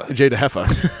Jada Heffa. Jada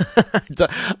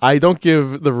Heffa. I don't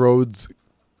give the Rhodes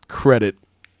credit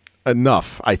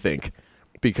enough, I think,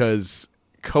 because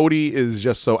Cody is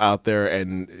just so out there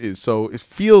and it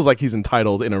feels like he's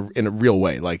entitled in a real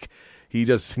way. Like he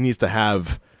just needs to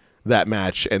have that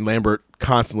match, and Lambert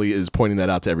constantly is pointing that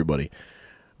out to everybody.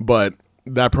 But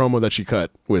that promo that she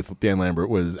cut with Dan Lambert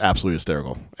was absolutely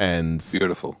hysterical and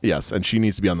beautiful. Yes, and she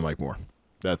needs to be on the mic more.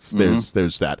 There's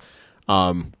that.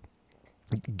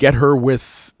 Get her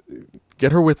with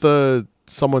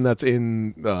someone that's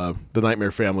in the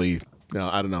Nightmare Family.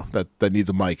 I don't know that needs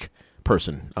a mic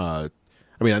person. I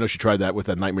mean, I know she tried that with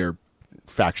that Nightmare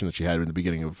faction that she had in the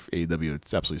beginning of AEW.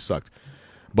 It's absolutely sucked.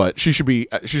 But she should be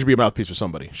a mouthpiece for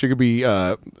somebody. She could be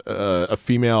a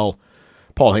female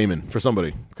Paul Heyman for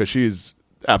somebody because she is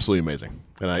absolutely amazing.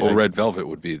 And Red Velvet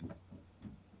would be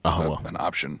an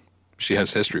option. She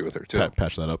has history with her too.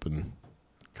 Patch that up and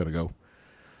kind of go.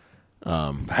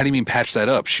 How do you mean patch that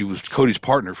up? She was Cody's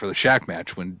partner for the Shaq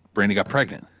match when Brandy got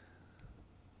pregnant.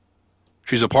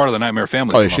 She's a part of the Nightmare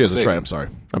Family. Oh, yeah, she is. That's right. I'm sorry.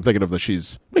 I'm thinking of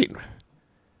wait.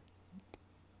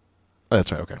 Oh,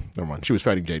 that's right. Okay, never mind. She was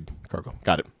fighting Jade Cargill.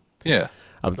 Got it. Yeah.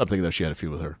 I'm thinking that she had a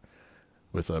feud with her,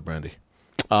 with Brandy.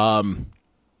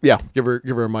 Yeah, give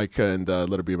her a mic and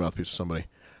let her be a mouthpiece for somebody.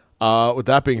 With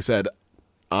that being said,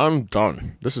 I'm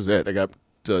done. This is it. I got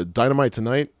Dynamite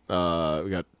tonight. We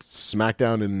got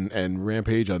SmackDown and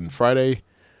Rampage on Friday.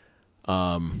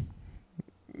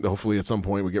 Hopefully at some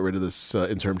point we get rid of this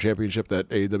interim championship that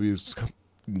AEW's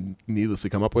needlessly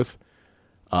come up with.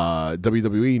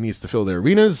 WWE needs to fill their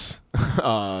arenas.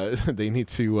 They need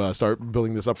to start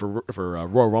building this up for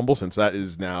Royal Rumble, since that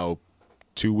is now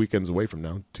 2 weekends away from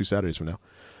now, 2 Saturdays from now.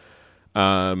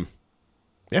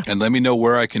 Yeah. And let me know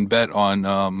where I can bet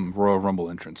on Royal Rumble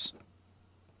entrance.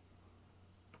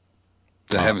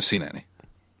 I haven't seen any.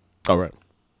 All right.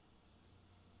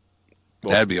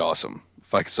 That'd be awesome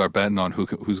if I could start betting on who's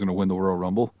going to win the Royal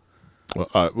Rumble.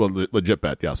 Well, legit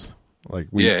bet, yes. Like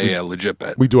legit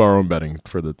bet. We do our own betting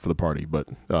for the party, but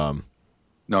no,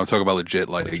 I'm talking about legit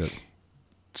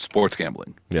sports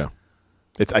gambling. Yeah,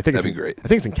 that'd be great. I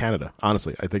think it's in Canada.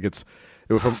 Honestly, I think it's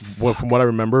from what I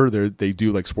remember. They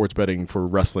do like sports betting for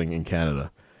wrestling in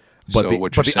Canada. But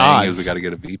what you're saying is we got to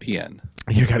get a VPN.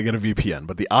 You got to get a VPN,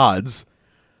 but the odds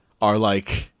are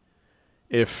like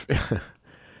if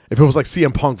it was like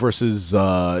CM Punk versus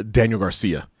Daniel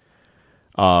Garcia,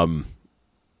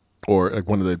 or like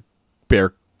one of the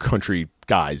Bear Country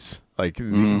guys, like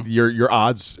your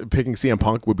odds picking CM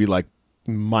Punk would be like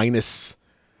minus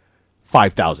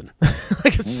 5,000.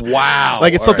 Wow!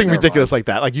 Like it's something ridiculous like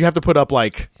that. Like you have to put up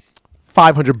like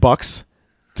 $500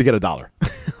 to get $1.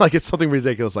 Like it's something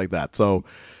ridiculous like that. So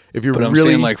if you're I'm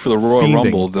saying like for the Royal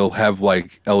Rumble, they'll have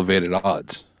like elevated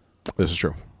odds. This is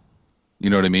true. You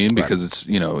know what I mean? Because it's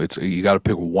you got to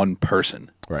pick one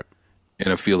person, right, in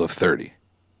a field of 30.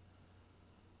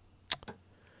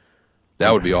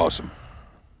 That would be awesome.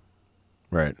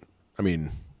 Right. I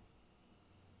mean,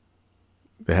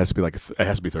 it has to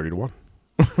be 30 to 1.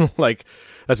 Like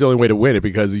that's the only way to win it,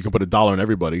 because you can put $1 on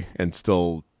everybody and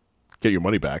still get your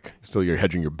money back. Still, you're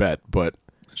hedging your bet, but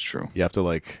that's true. You have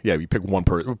to you pick one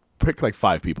person, pick like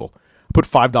 5 people. Put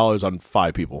 $5 on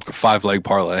 5 people. A 5-leg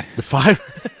parlay. The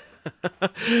 5.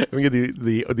 Let me get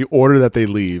the order that they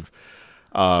leave.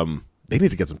 They need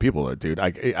to get some people there, dude.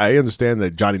 I understand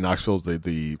that Johnny Knoxville's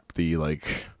the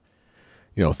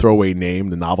throwaway name,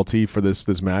 the novelty for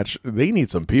this match. They need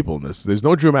some people in this. There's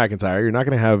no Drew McIntyre. You're not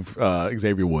going to have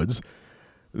Xavier Woods.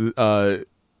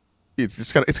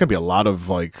 It's gonna be a lot of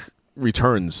like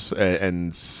returns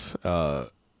and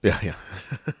yeah.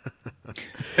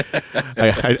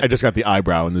 I just got the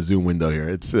eyebrow in the Zoom window here.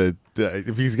 It's if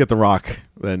you get The Rock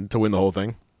then to win the whole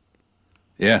thing.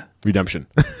 Yeah. Redemption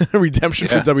for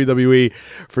WWE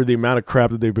for the amount of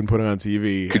crap that they've been putting on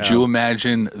TV. Could you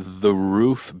imagine the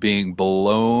roof being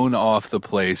blown off the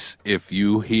place if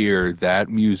you hear that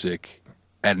music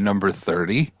at number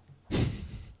 30?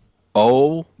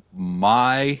 Oh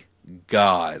my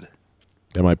God.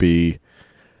 That might be,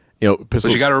 but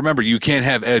you got to remember, you can't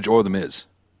have Edge or The Miz.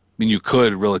 I mean, you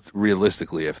could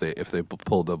realistically if they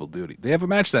pull double duty. They have a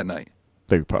match that night.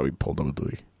 they probably pulled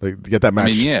WWE. Like get that match.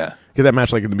 I mean, yeah. Get that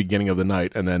match like in the beginning of the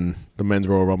night, and then the men's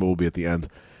Royal Rumble will be at the end.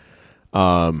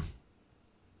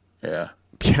 Yeah.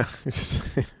 Yeah, it's just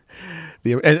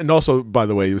and also, by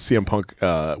the way, CM Punk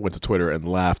went to Twitter and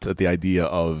laughed at the idea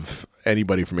of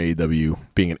anybody from AEW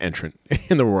being an entrant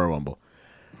in the Royal Rumble.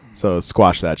 So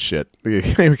squash that shit. We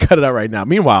cut it out right now.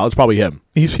 Meanwhile, it's probably him.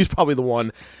 He's probably the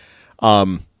one.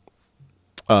 And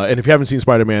if you haven't seen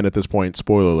Spider-Man at this point,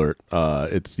 spoiler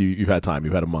alert, it's you've had time.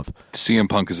 You've had a month. CM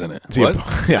Punk is in it.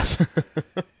 Yes.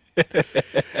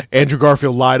 Andrew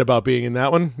Garfield lied about being in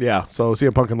that one. Yeah, so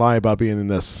CM Punk can lie about being in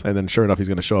this, and then sure enough, he's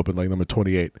going to show up in like number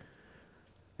 28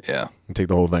 Yeah. and take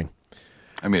the whole thing.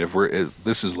 I mean,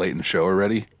 this is late in the show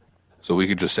already, so we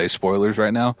could just say spoilers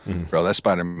right now. Bro, that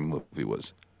Spider-Man movie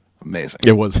was amazing.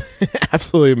 It was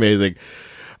absolutely amazing.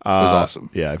 It was awesome.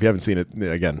 Yeah, if you haven't seen it,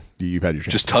 again, you've had your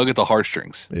chance. Just tug at the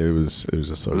heartstrings. It was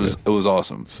just so good. It was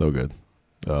awesome. So good.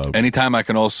 Anytime I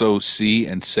can also see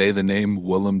and say the name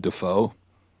Willem Dafoe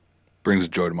brings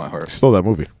joy to my heart. He stole that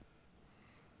movie.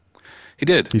 He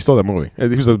did. He stole that movie. He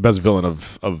was the best villain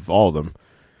of all of them.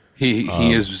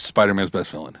 He is Spider-Man's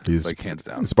best villain. He's like hands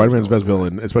down. Spider-Man's best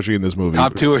villain, especially in this movie.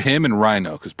 Top two are him and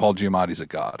Rhino, because Paul Giamatti's a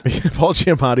god. Paul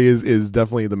Giamatti is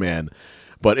definitely the man.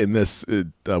 But in this,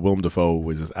 Willem Dafoe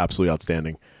was just absolutely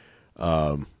outstanding.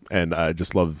 And I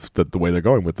just love the way they're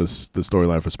going with the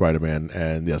storyline for Spider-Man.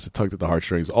 And yes, it tugged at the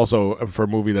heartstrings. Also, for a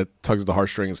movie that tugs at the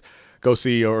heartstrings, go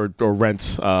see or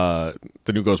rent the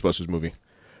new Ghostbusters movie.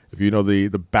 If you know the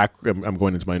back, I'm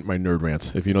going into my nerd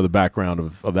rant. If you know the background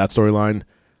of that storyline,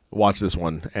 watch this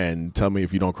one and tell me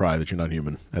if you don't cry that you're not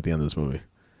human at the end of this movie.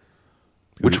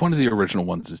 Which one of the original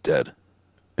ones is dead?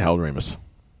 Harold Ramis.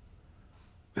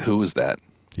 Who was that?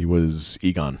 He was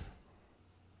Egon.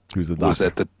 He was the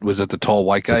doctor. Was that the tall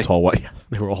white guy? The tall white. Yes,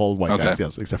 they were all white Okay. guys.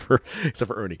 Yes, except for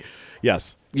Ernie.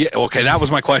 Yes. Yeah. Okay, that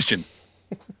was my question.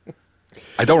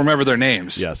 I don't remember their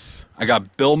names. Yes. I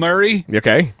got Bill Murray.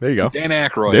 Okay. There you go. Dan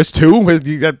Aykroyd. There's two.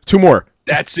 You got two more.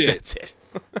 That's it. That's it.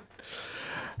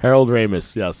 Harold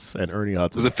Ramis. Yes, and Ernie It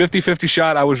Hudson. was a 50-50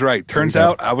 shot. I was right. Turns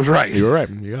out I was right. You were right.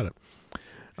 You got it.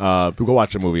 But go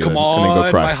watch the movie. Come and on, then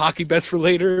go cry. my hockey bets for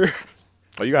later.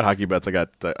 Oh, you got hockey bets. I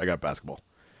got basketball.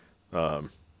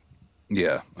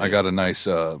 Yeah, I got a nice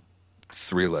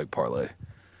 3-leg parlay.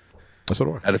 So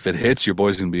do I. And if it hits, your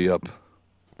boy's gonna be up.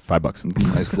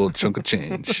 $5. Nice little chunk of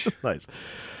change. Nice.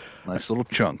 Nice little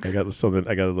chunk. I got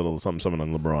a little something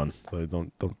on LeBron. So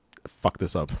don't fuck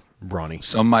this up, Bronny.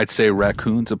 Some might say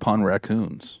raccoons upon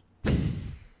raccoons.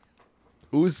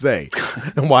 Who's they?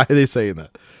 And why are they saying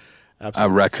that?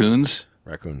 Absolutely. Raccoons?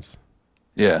 Raccoons.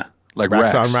 Yeah. Like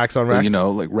Racks racks. on racks on racks? You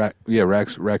know, like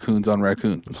raccoons on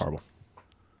raccoons. That's horrible.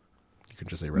 You can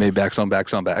just say racks. Maybachs on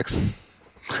backs on backs.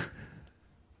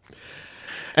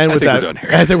 And with I that, think we're done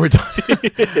here. I think we're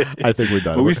done. I think we're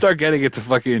done. When we start getting into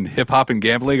fucking hip hop and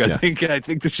gambling, I think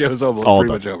the show's almost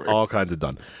pretty much over. All kinds of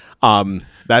done.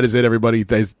 That is it, everybody.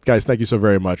 Guys, thank you so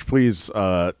very much. Please hit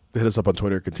us up on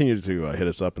Twitter. Continue to hit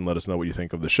us up and let us know what you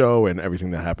think of the show and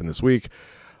everything that happened this week.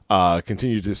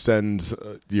 Continue to send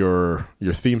your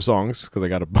theme songs, because I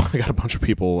got a bunch of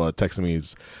people texting me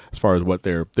as far as what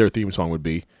their theme song would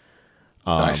be.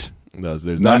 Nice. There's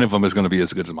None of them is going to be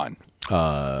as good as mine.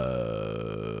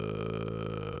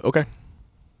 Okay.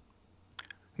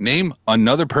 Name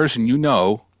another person you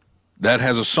know that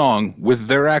has a song with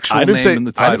their actual I didn't name in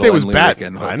the title. I didn't say it was and bad. lyric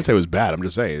and hook. I didn't say it was bad. I'm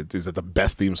just saying, is it the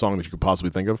best theme song that you could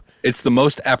possibly think of? It's the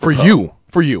most apropos.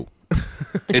 For you.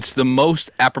 It's the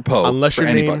most apropos Unless for your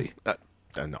anybody.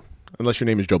 name, no. Unless your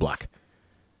name is Joe Black.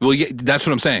 Well, yeah, that's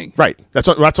what I'm saying. Right. That's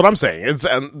what I'm saying.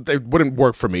 It wouldn't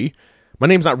work for me. My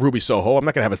name's not Ruby Soho. I'm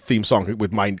not gonna have a theme song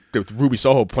with Ruby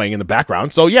Soho playing in the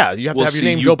background. So yeah, you have to have your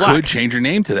name Joe Black. You could change your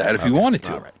name to that if you wanted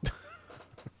to. All right.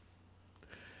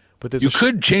 But You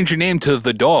could change your name to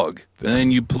The Dog, and then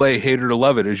you play Hater to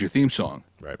Love It as your theme song.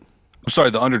 Right. I'm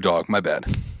sorry, The Underdog. My bad.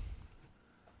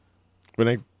 When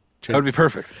I That would be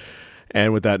perfect.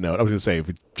 And with that note, I was gonna say, if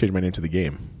we change my name to The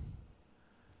Game,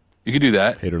 You could do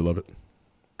that, Hater to Love It.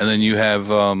 and then you have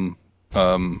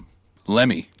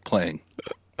Lemmy playing.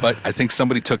 But I think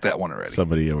somebody took that one already.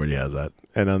 Somebody already has that.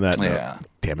 And on that note, Yeah.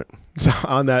 damn it. So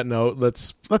on that note,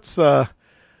 let's only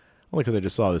because I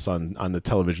just saw this on the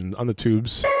television, on the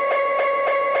tubes.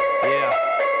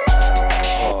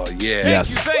 Oh, yeah.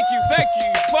 Yes. Thank you.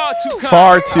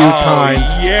 Far too kind.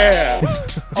 Yeah.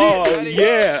 Oh,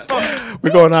 yeah.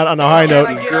 We're going out on a high note.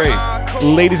 This is great.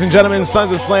 Ladies and gentlemen,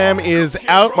 Sons of Slam is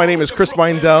out. My name is Chris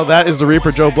Mindell. That is the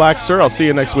Reaper, Joe Black. Sir, I'll see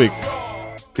you next week.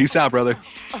 Peace out, brother.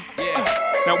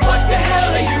 Now what the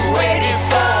hell are you waiting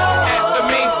for? After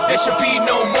me, there should be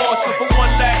no more. So for one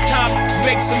last time,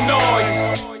 make some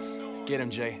noise. Get him,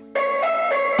 Jay.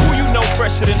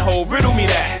 fresher than whole. Riddle me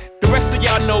that. The rest of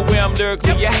y'all know where I'm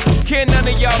lyrically at. Can't none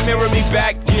of y'all mirror me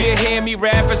back. Yeah, hear me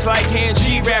rap, it's like hand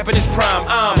G rapping his prime.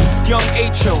 I'm young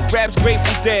H.O., raps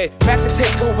Grateful Dead. Back to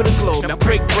take over the globe, now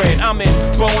break bread. I'm in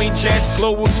Boeing Jets,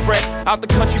 Global Express. Out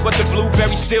the country, but the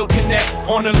blueberries still connect.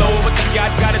 On the low, but the yacht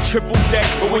got a triple deck.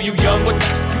 But when you young, what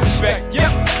you expect?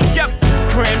 Yep.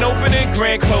 Grand opening,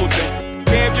 grand closing.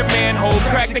 Damn your manhole,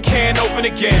 crack the can open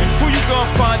again. Who you gonna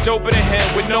find open a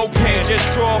hand with no pen? Just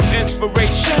draw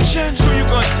inspiration. Who you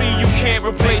gonna see you can't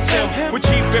replace him with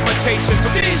cheap imitations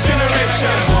of these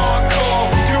generations?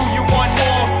 Hardcore, do you want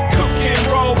more? Cook and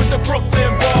roll with the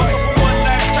Brooklyn Balls. So for one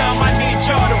last time, I need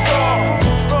y'all to roll.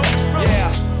 Yeah.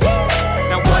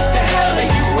 Now what the hell are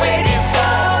you waiting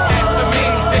for? After me,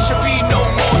 there should be no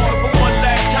more. So for one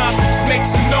last time, make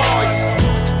some noise.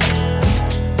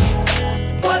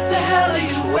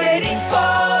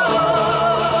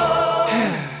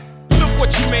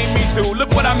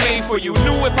 Look what I made for you.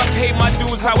 Knew if I paid my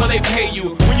dues, how will they pay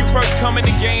you? When you first come in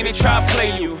the game, they try to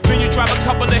play you. Then you drop a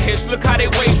couple of hits, look how they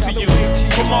wave to you.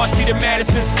 From Marcy to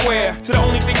Madison Square, to the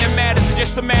only thing that matters is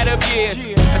just a matter of years.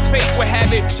 As fate would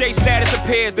have it, J status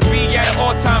appears to be at an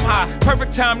all-time high.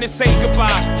 Perfect time to say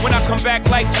goodbye. When I come back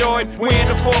like Jordan, we're in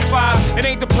the 4-5. It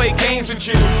ain't to play games with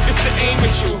you, it's to aim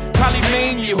at you. Probably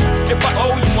maim you. If I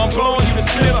owe you, I'm blowing you to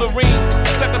smithereens.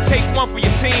 Sucker, take one for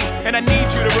your team, and I need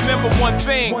you to remember one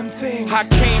thing. I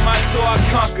came, I saw, I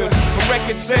conquered. From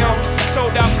record sales,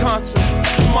 sold out concerts.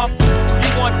 Come up,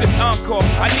 you want this encore?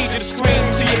 I need you to scream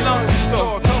till your lungs get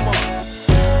sore. Come on.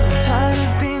 I'm tired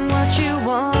of being what you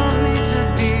want me to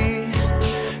be.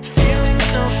 Feeling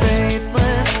so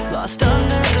faithless, lost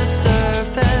under the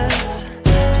surface.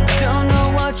 Don't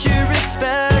know what you're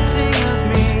expecting of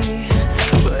me,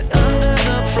 but under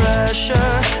the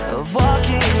pressure of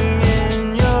walking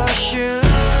in your shoes.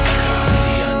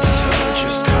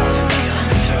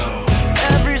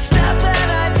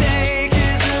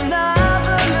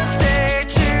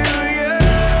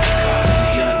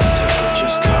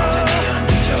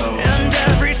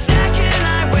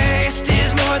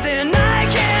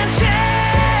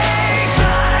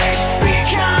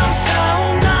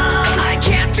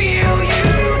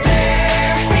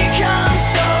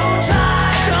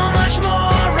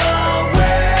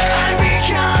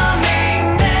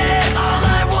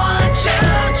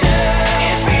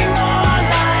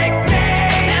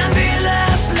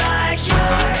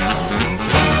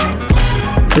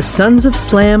 The Sons of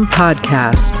Slam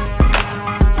podcast.